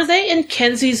 But were they in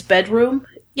Kenzie's bedroom?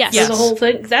 Yes. The whole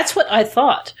thing. That's what I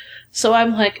thought. So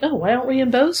I'm like, oh, why aren't we in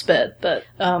Bo's bed? But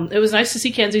it was nice to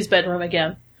see Kenzie's bedroom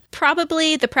again.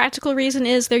 Probably the practical reason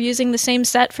is they're using the same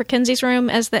set for Kenzie's room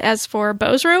as for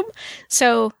Bo's room.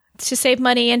 So to save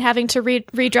money and having to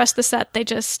redress the set, they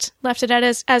just left it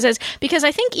as is. Because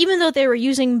I think even though they were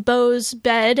using Bo's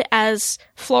bed as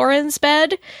Florin's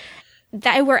bed,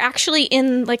 they were actually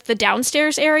in like the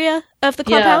downstairs area of the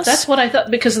clubhouse. Yeah, that's what I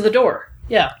thought because of the door.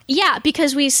 Yeah. Yeah,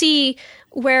 because we see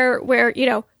where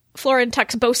Florin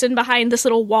tucks Bosun behind this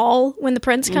little wall when the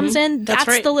prince comes in. That's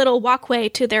right. The little walkway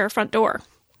to their front door.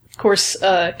 Of course,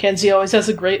 Kenzie always has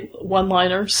a great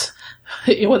one-liners.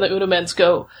 When the Unamens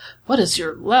go, what is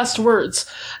your last words?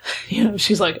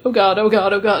 She's like, oh god, oh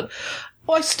god, oh god.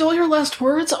 Oh, I stole your last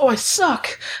words? Oh, I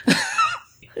suck.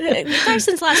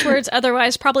 Dyson's last words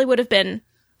otherwise probably would have been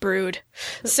brood.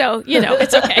 So,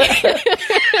 it's okay.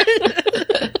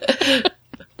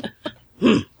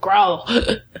 Growl.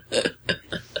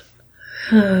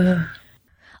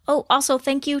 Oh, also,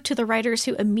 thank you to the writers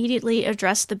who immediately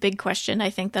addressed the big question I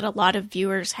think that a lot of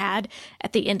viewers had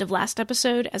at the end of last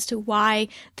episode as to why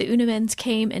the Unamens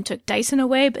came and took Dyson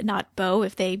away, but not Bo,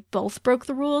 if they both broke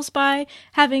the rules by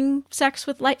having sex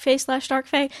with Light Fae / Dark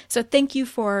Fae. So thank you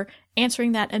for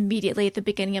answering that immediately at the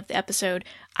beginning of the episode.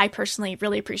 I personally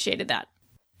really appreciated that.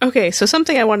 Okay, so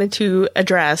something I wanted to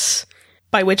address,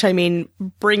 by which I mean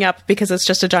bring up because it's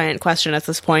just a giant question at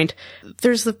this point.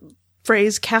 There's the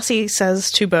phrase Cassie says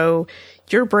to Bo,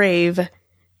 you're brave,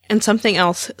 and something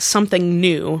else, something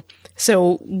new.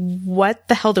 So what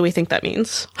the hell do we think that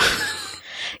means?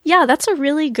 Yeah, that's a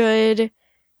really good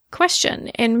question.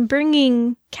 And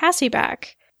bringing Cassie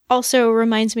back also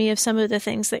reminds me of some of the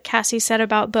things that Cassie said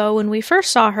about Bo when we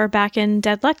first saw her back in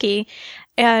Dead Lucky.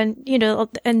 And,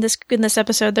 in this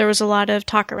episode, there was a lot of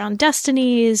talk around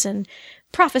destinies and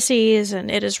prophecies and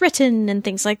it is written and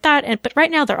things like that. But right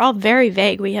now they're all very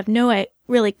vague. We have no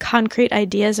really concrete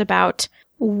ideas about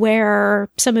where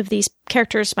some of these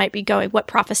characters might be going, what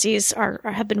prophecies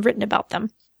have been written about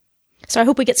them. So I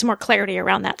hope we get some more clarity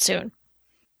around that soon.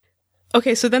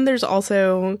 Okay, so then there's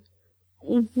also,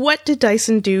 what did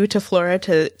Dyson do to Flora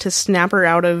to snap her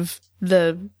out of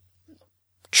the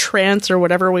trance or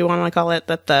whatever we want to call it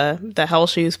that the hell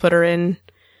shoes put her in?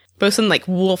 Bosun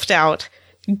wolfed out,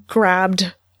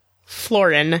 grabbed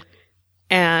Florin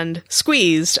and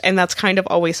squeezed, and that's kind of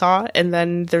all we saw. And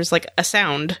then there's a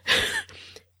sound.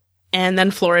 And then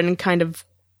Florin kind of,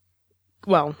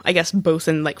 I guess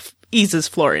Bosun eases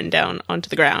Florin down onto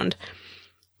the ground.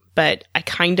 But I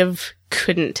kind of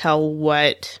couldn't tell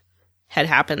what had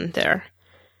happened there.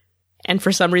 And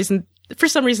for some reason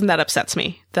that upsets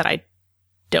me, that I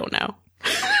don't know.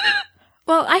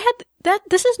 Well, I had that.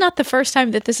 This is not the first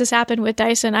time that this has happened with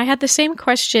Dyson. I had the same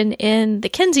question in the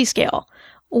Kenzie scale,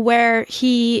 where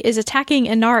he is attacking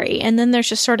Inari, and then there's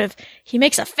just he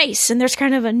makes a face, and there's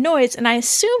kind of a noise, and I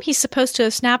assume he's supposed to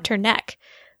have snapped her neck,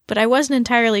 but I wasn't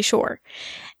entirely sure.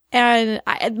 And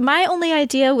my only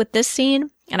idea with this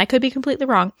scene, and I could be completely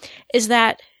wrong, is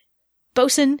that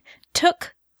Bosun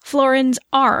took Florin's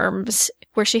arms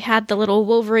where she had the little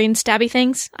Wolverine stabby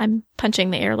things. I'm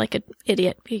punching the air like an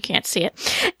idiot. You can't see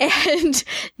it. And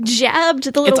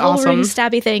jabbed the little Wolverine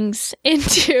stabby things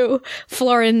into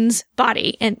Florin's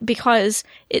body. And because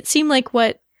it seemed like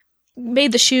what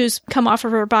made the shoes come off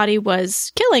of her body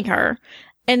was killing her.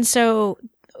 And so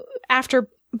after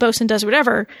Bosun does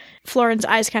whatever, Florin's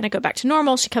eyes kind of go back to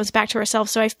normal. She comes back to herself.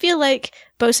 So I feel like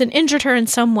Bosun injured her in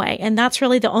some way. And that's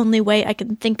really the only way I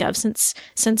can think of since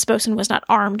Bosun was not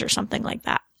armed or something like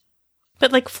that.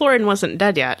 But like Florin wasn't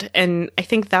dead yet. And I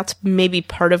think that's maybe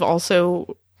part of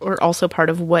also part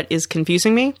of what is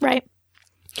confusing me. Right.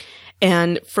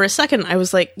 And for a second I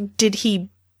was like, did he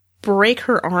break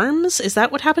her arms? Is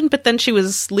that what happened? But then she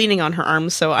was leaning on her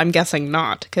arms. So I'm guessing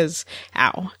not, because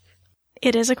ow.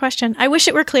 It is a question. I wish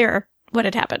it were clearer what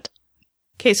had happened.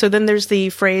 Okay, so then there's the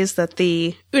phrase that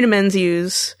the Unimens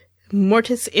use,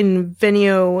 mortis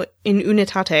invenio in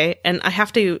unitate, and I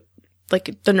have to,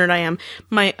 like the nerd I am,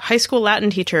 my high school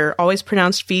Latin teacher always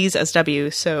pronounced V's as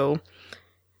W, so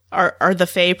are the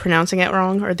Fae pronouncing it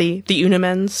wrong? Are the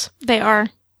Unimens? They are.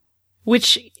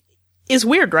 Which is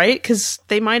weird, right? Because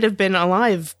they might have been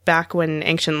alive back when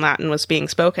ancient Latin was being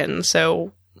spoken,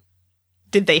 so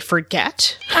did they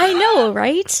forget? I know,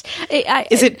 right?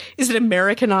 Is it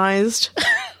Americanized?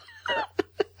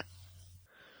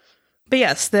 But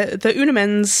yes, the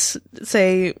Unimens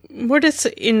say mortis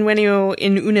invenio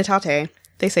in unitate.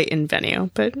 They say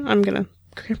invenio, but I'm gonna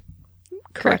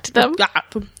correct them.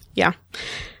 Yeah,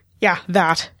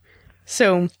 that.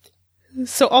 So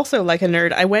also like a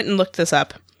nerd, I went and looked this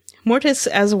up. Mortis,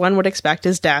 as one would expect,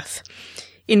 is death.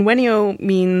 Invenio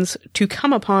means to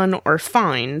come upon or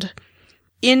find.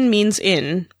 In means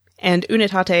in, and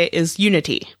unitate is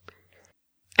unity.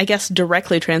 I guess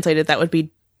directly translated, that would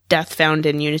be death found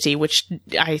in unity, which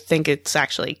I think it's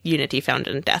actually unity found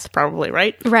in death, probably,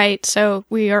 right? Right, so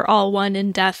we are all one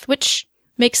in death, which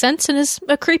makes sense and is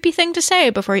a creepy thing to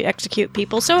say before you execute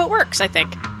people, so it works, I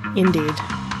think. Indeed.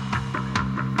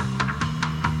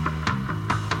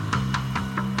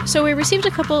 So we received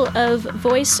a couple of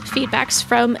voice feedbacks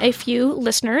from a few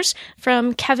listeners,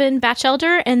 from Kevin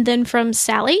Batchelder and then from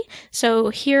Sally. So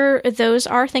here those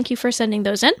are. Thank you for sending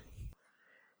those in.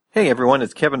 Hey everyone,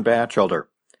 it's Kevin Batchelder.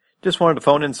 Just wanted to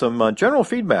phone in some general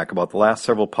feedback about the last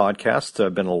several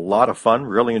podcasts. Been a lot of fun,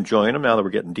 really enjoying them now that we're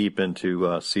getting deep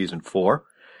into season 4.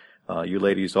 You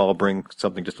ladies all bring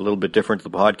something just a little bit different to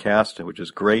the podcast, which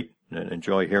is great, and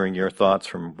enjoy hearing your thoughts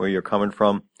from where you're coming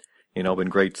from. You know, been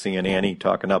great seeing Annie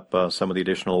talking up some of the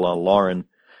additional Lauren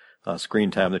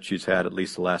screen time that she's had at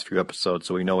least the last few episodes,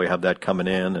 so we know we have that coming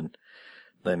in. And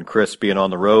then Chris being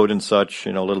on the road and such,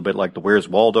 you know, a little bit like the Where's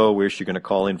Waldo, where's she going to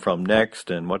call in from next,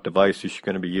 and what device is she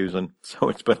going to be using. So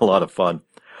it's been a lot of fun.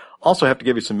 Also have to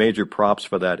give you some major props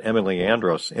for that Emily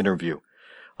Andros interview.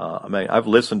 I mean, I've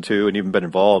listened to and even been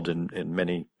involved in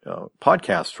many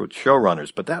podcasts with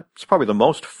showrunners, but that's probably the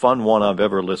most fun one I've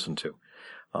ever listened to.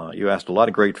 You asked a lot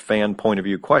of great fan point of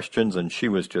view questions, and she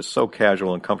was just so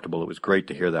casual and comfortable. It was great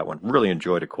to hear that one. Really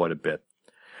enjoyed it quite a bit.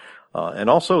 And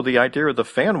also the idea of the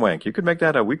fan wank. You could make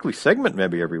that a weekly segment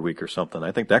maybe every week or something.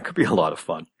 I think that could be a lot of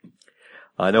fun.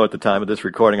 I know at the time of this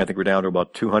recording, I think we're down to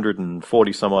about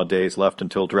 240 some odd days left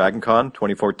until DragonCon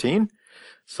 2014.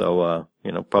 So,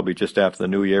 probably just after the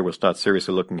new year, we'll start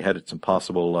seriously looking ahead at some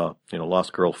possible,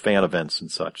 Lost Girl fan events and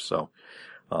such. So,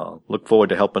 look forward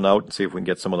to helping out and see if we can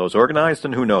get some of those organized.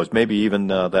 And who knows, maybe even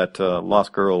that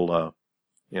Lost Girl,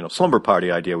 slumber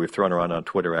party idea we've thrown around on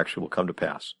Twitter actually will come to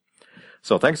pass.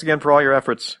 So thanks again for all your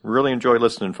efforts. Really enjoy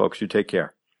listening, folks. You take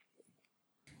care.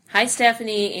 Hi,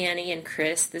 Stephanie, Annie, and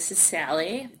Chris. This is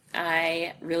Sally.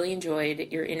 I really enjoyed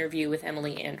your interview with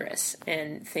Emily Andros,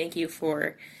 and thank you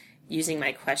for using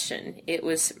my question. It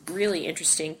was really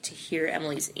interesting to hear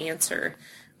Emily's answer,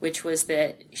 which was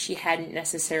that she hadn't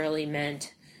necessarily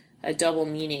meant a double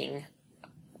meaning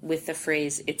with the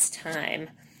phrase, it's time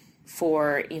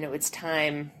for, it's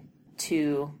time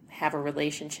to have a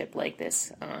relationship like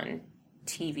this on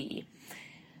TV.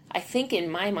 I think in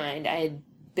my mind, I had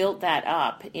built that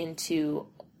up into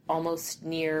almost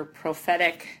near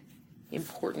prophetic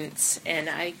importance, and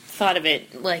I thought of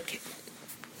it like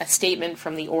a statement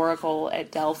from the Oracle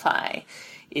at Delphi,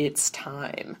 it's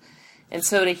time. And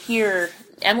so to hear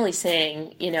Emily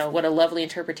saying, what a lovely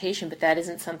interpretation, but that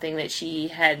isn't something that she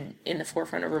had in the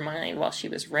forefront of her mind while she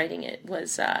was writing it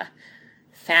was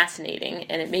fascinating.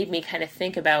 And it made me kind of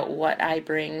think about what I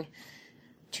bring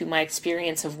to my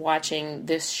experience of watching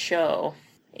this show.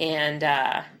 And,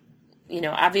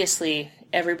 obviously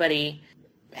everybody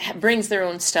brings their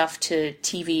own stuff to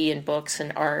TV and books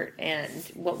and art, and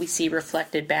what we see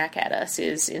reflected back at us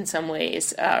is in some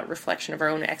ways a reflection of our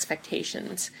own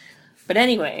expectations. But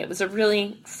anyway, it was a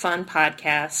really fun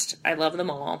podcast. I love them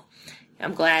all.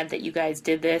 I'm glad that you guys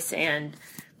did this, and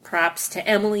props to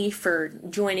Emily for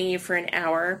joining you for an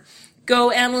hour.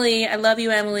 Go, Emily. I love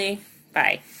you, Emily.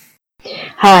 Bye.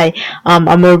 Hi,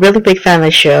 I'm a really big fan of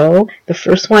the show. The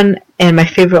first one and my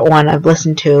favorite one I've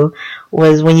listened to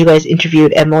was when you guys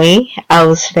interviewed Emily. I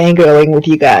was fangirling with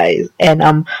you guys, and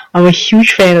I'm a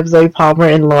huge fan of Zoe Palmer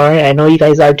and Lauren. I know you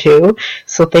guys are too.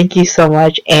 So thank you so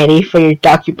much, Annie, for your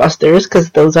docubusters, because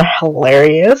those are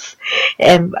hilarious.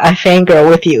 And I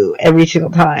fangirl with you every single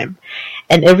time.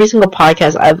 And every single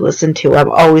podcast I've listened to, I've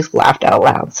always laughed out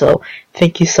loud. So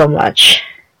thank you so much.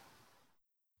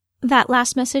 That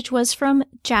last message was from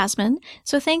Jasmine.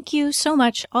 So thank you so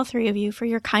much, all three of you, for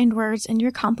your kind words and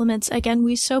your compliments. Again,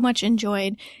 we so much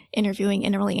enjoyed interviewing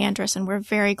Emily Andress, and we're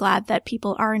very glad that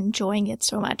people are enjoying it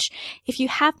so much. If you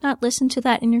have not listened to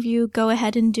that interview, go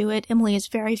ahead and do it. Emily is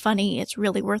very funny. It's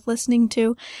really worth listening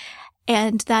to.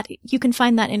 And that you can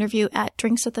find that interview at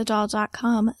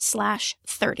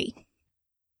drinksatthedoll.com/30.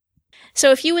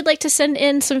 So if you would like to send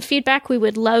in some feedback, we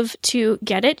would love to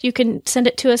get it. You can send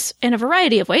it to us in a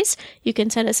variety of ways. You can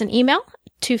send us an email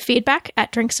to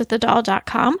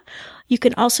feedback@drinksatthedoll.com. You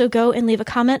can also go and leave a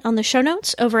comment on the show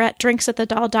notes over at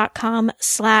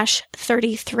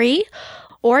drinksatthedoll.com/33.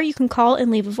 Or you can call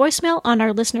and leave a voicemail on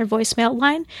our listener voicemail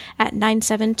line at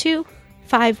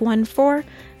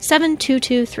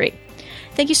 972-514-7223.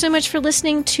 Thank you so much for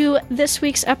listening to this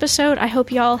week's episode. I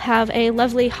hope y'all have a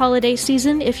lovely holiday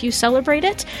season if you celebrate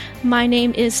it. My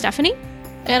name is Stephanie.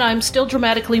 And I'm still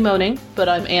dramatically moaning, but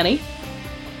I'm Annie.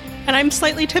 And I'm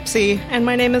slightly tipsy, and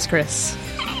my name is Chris.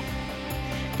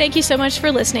 Thank you so much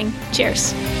for listening.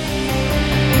 Cheers.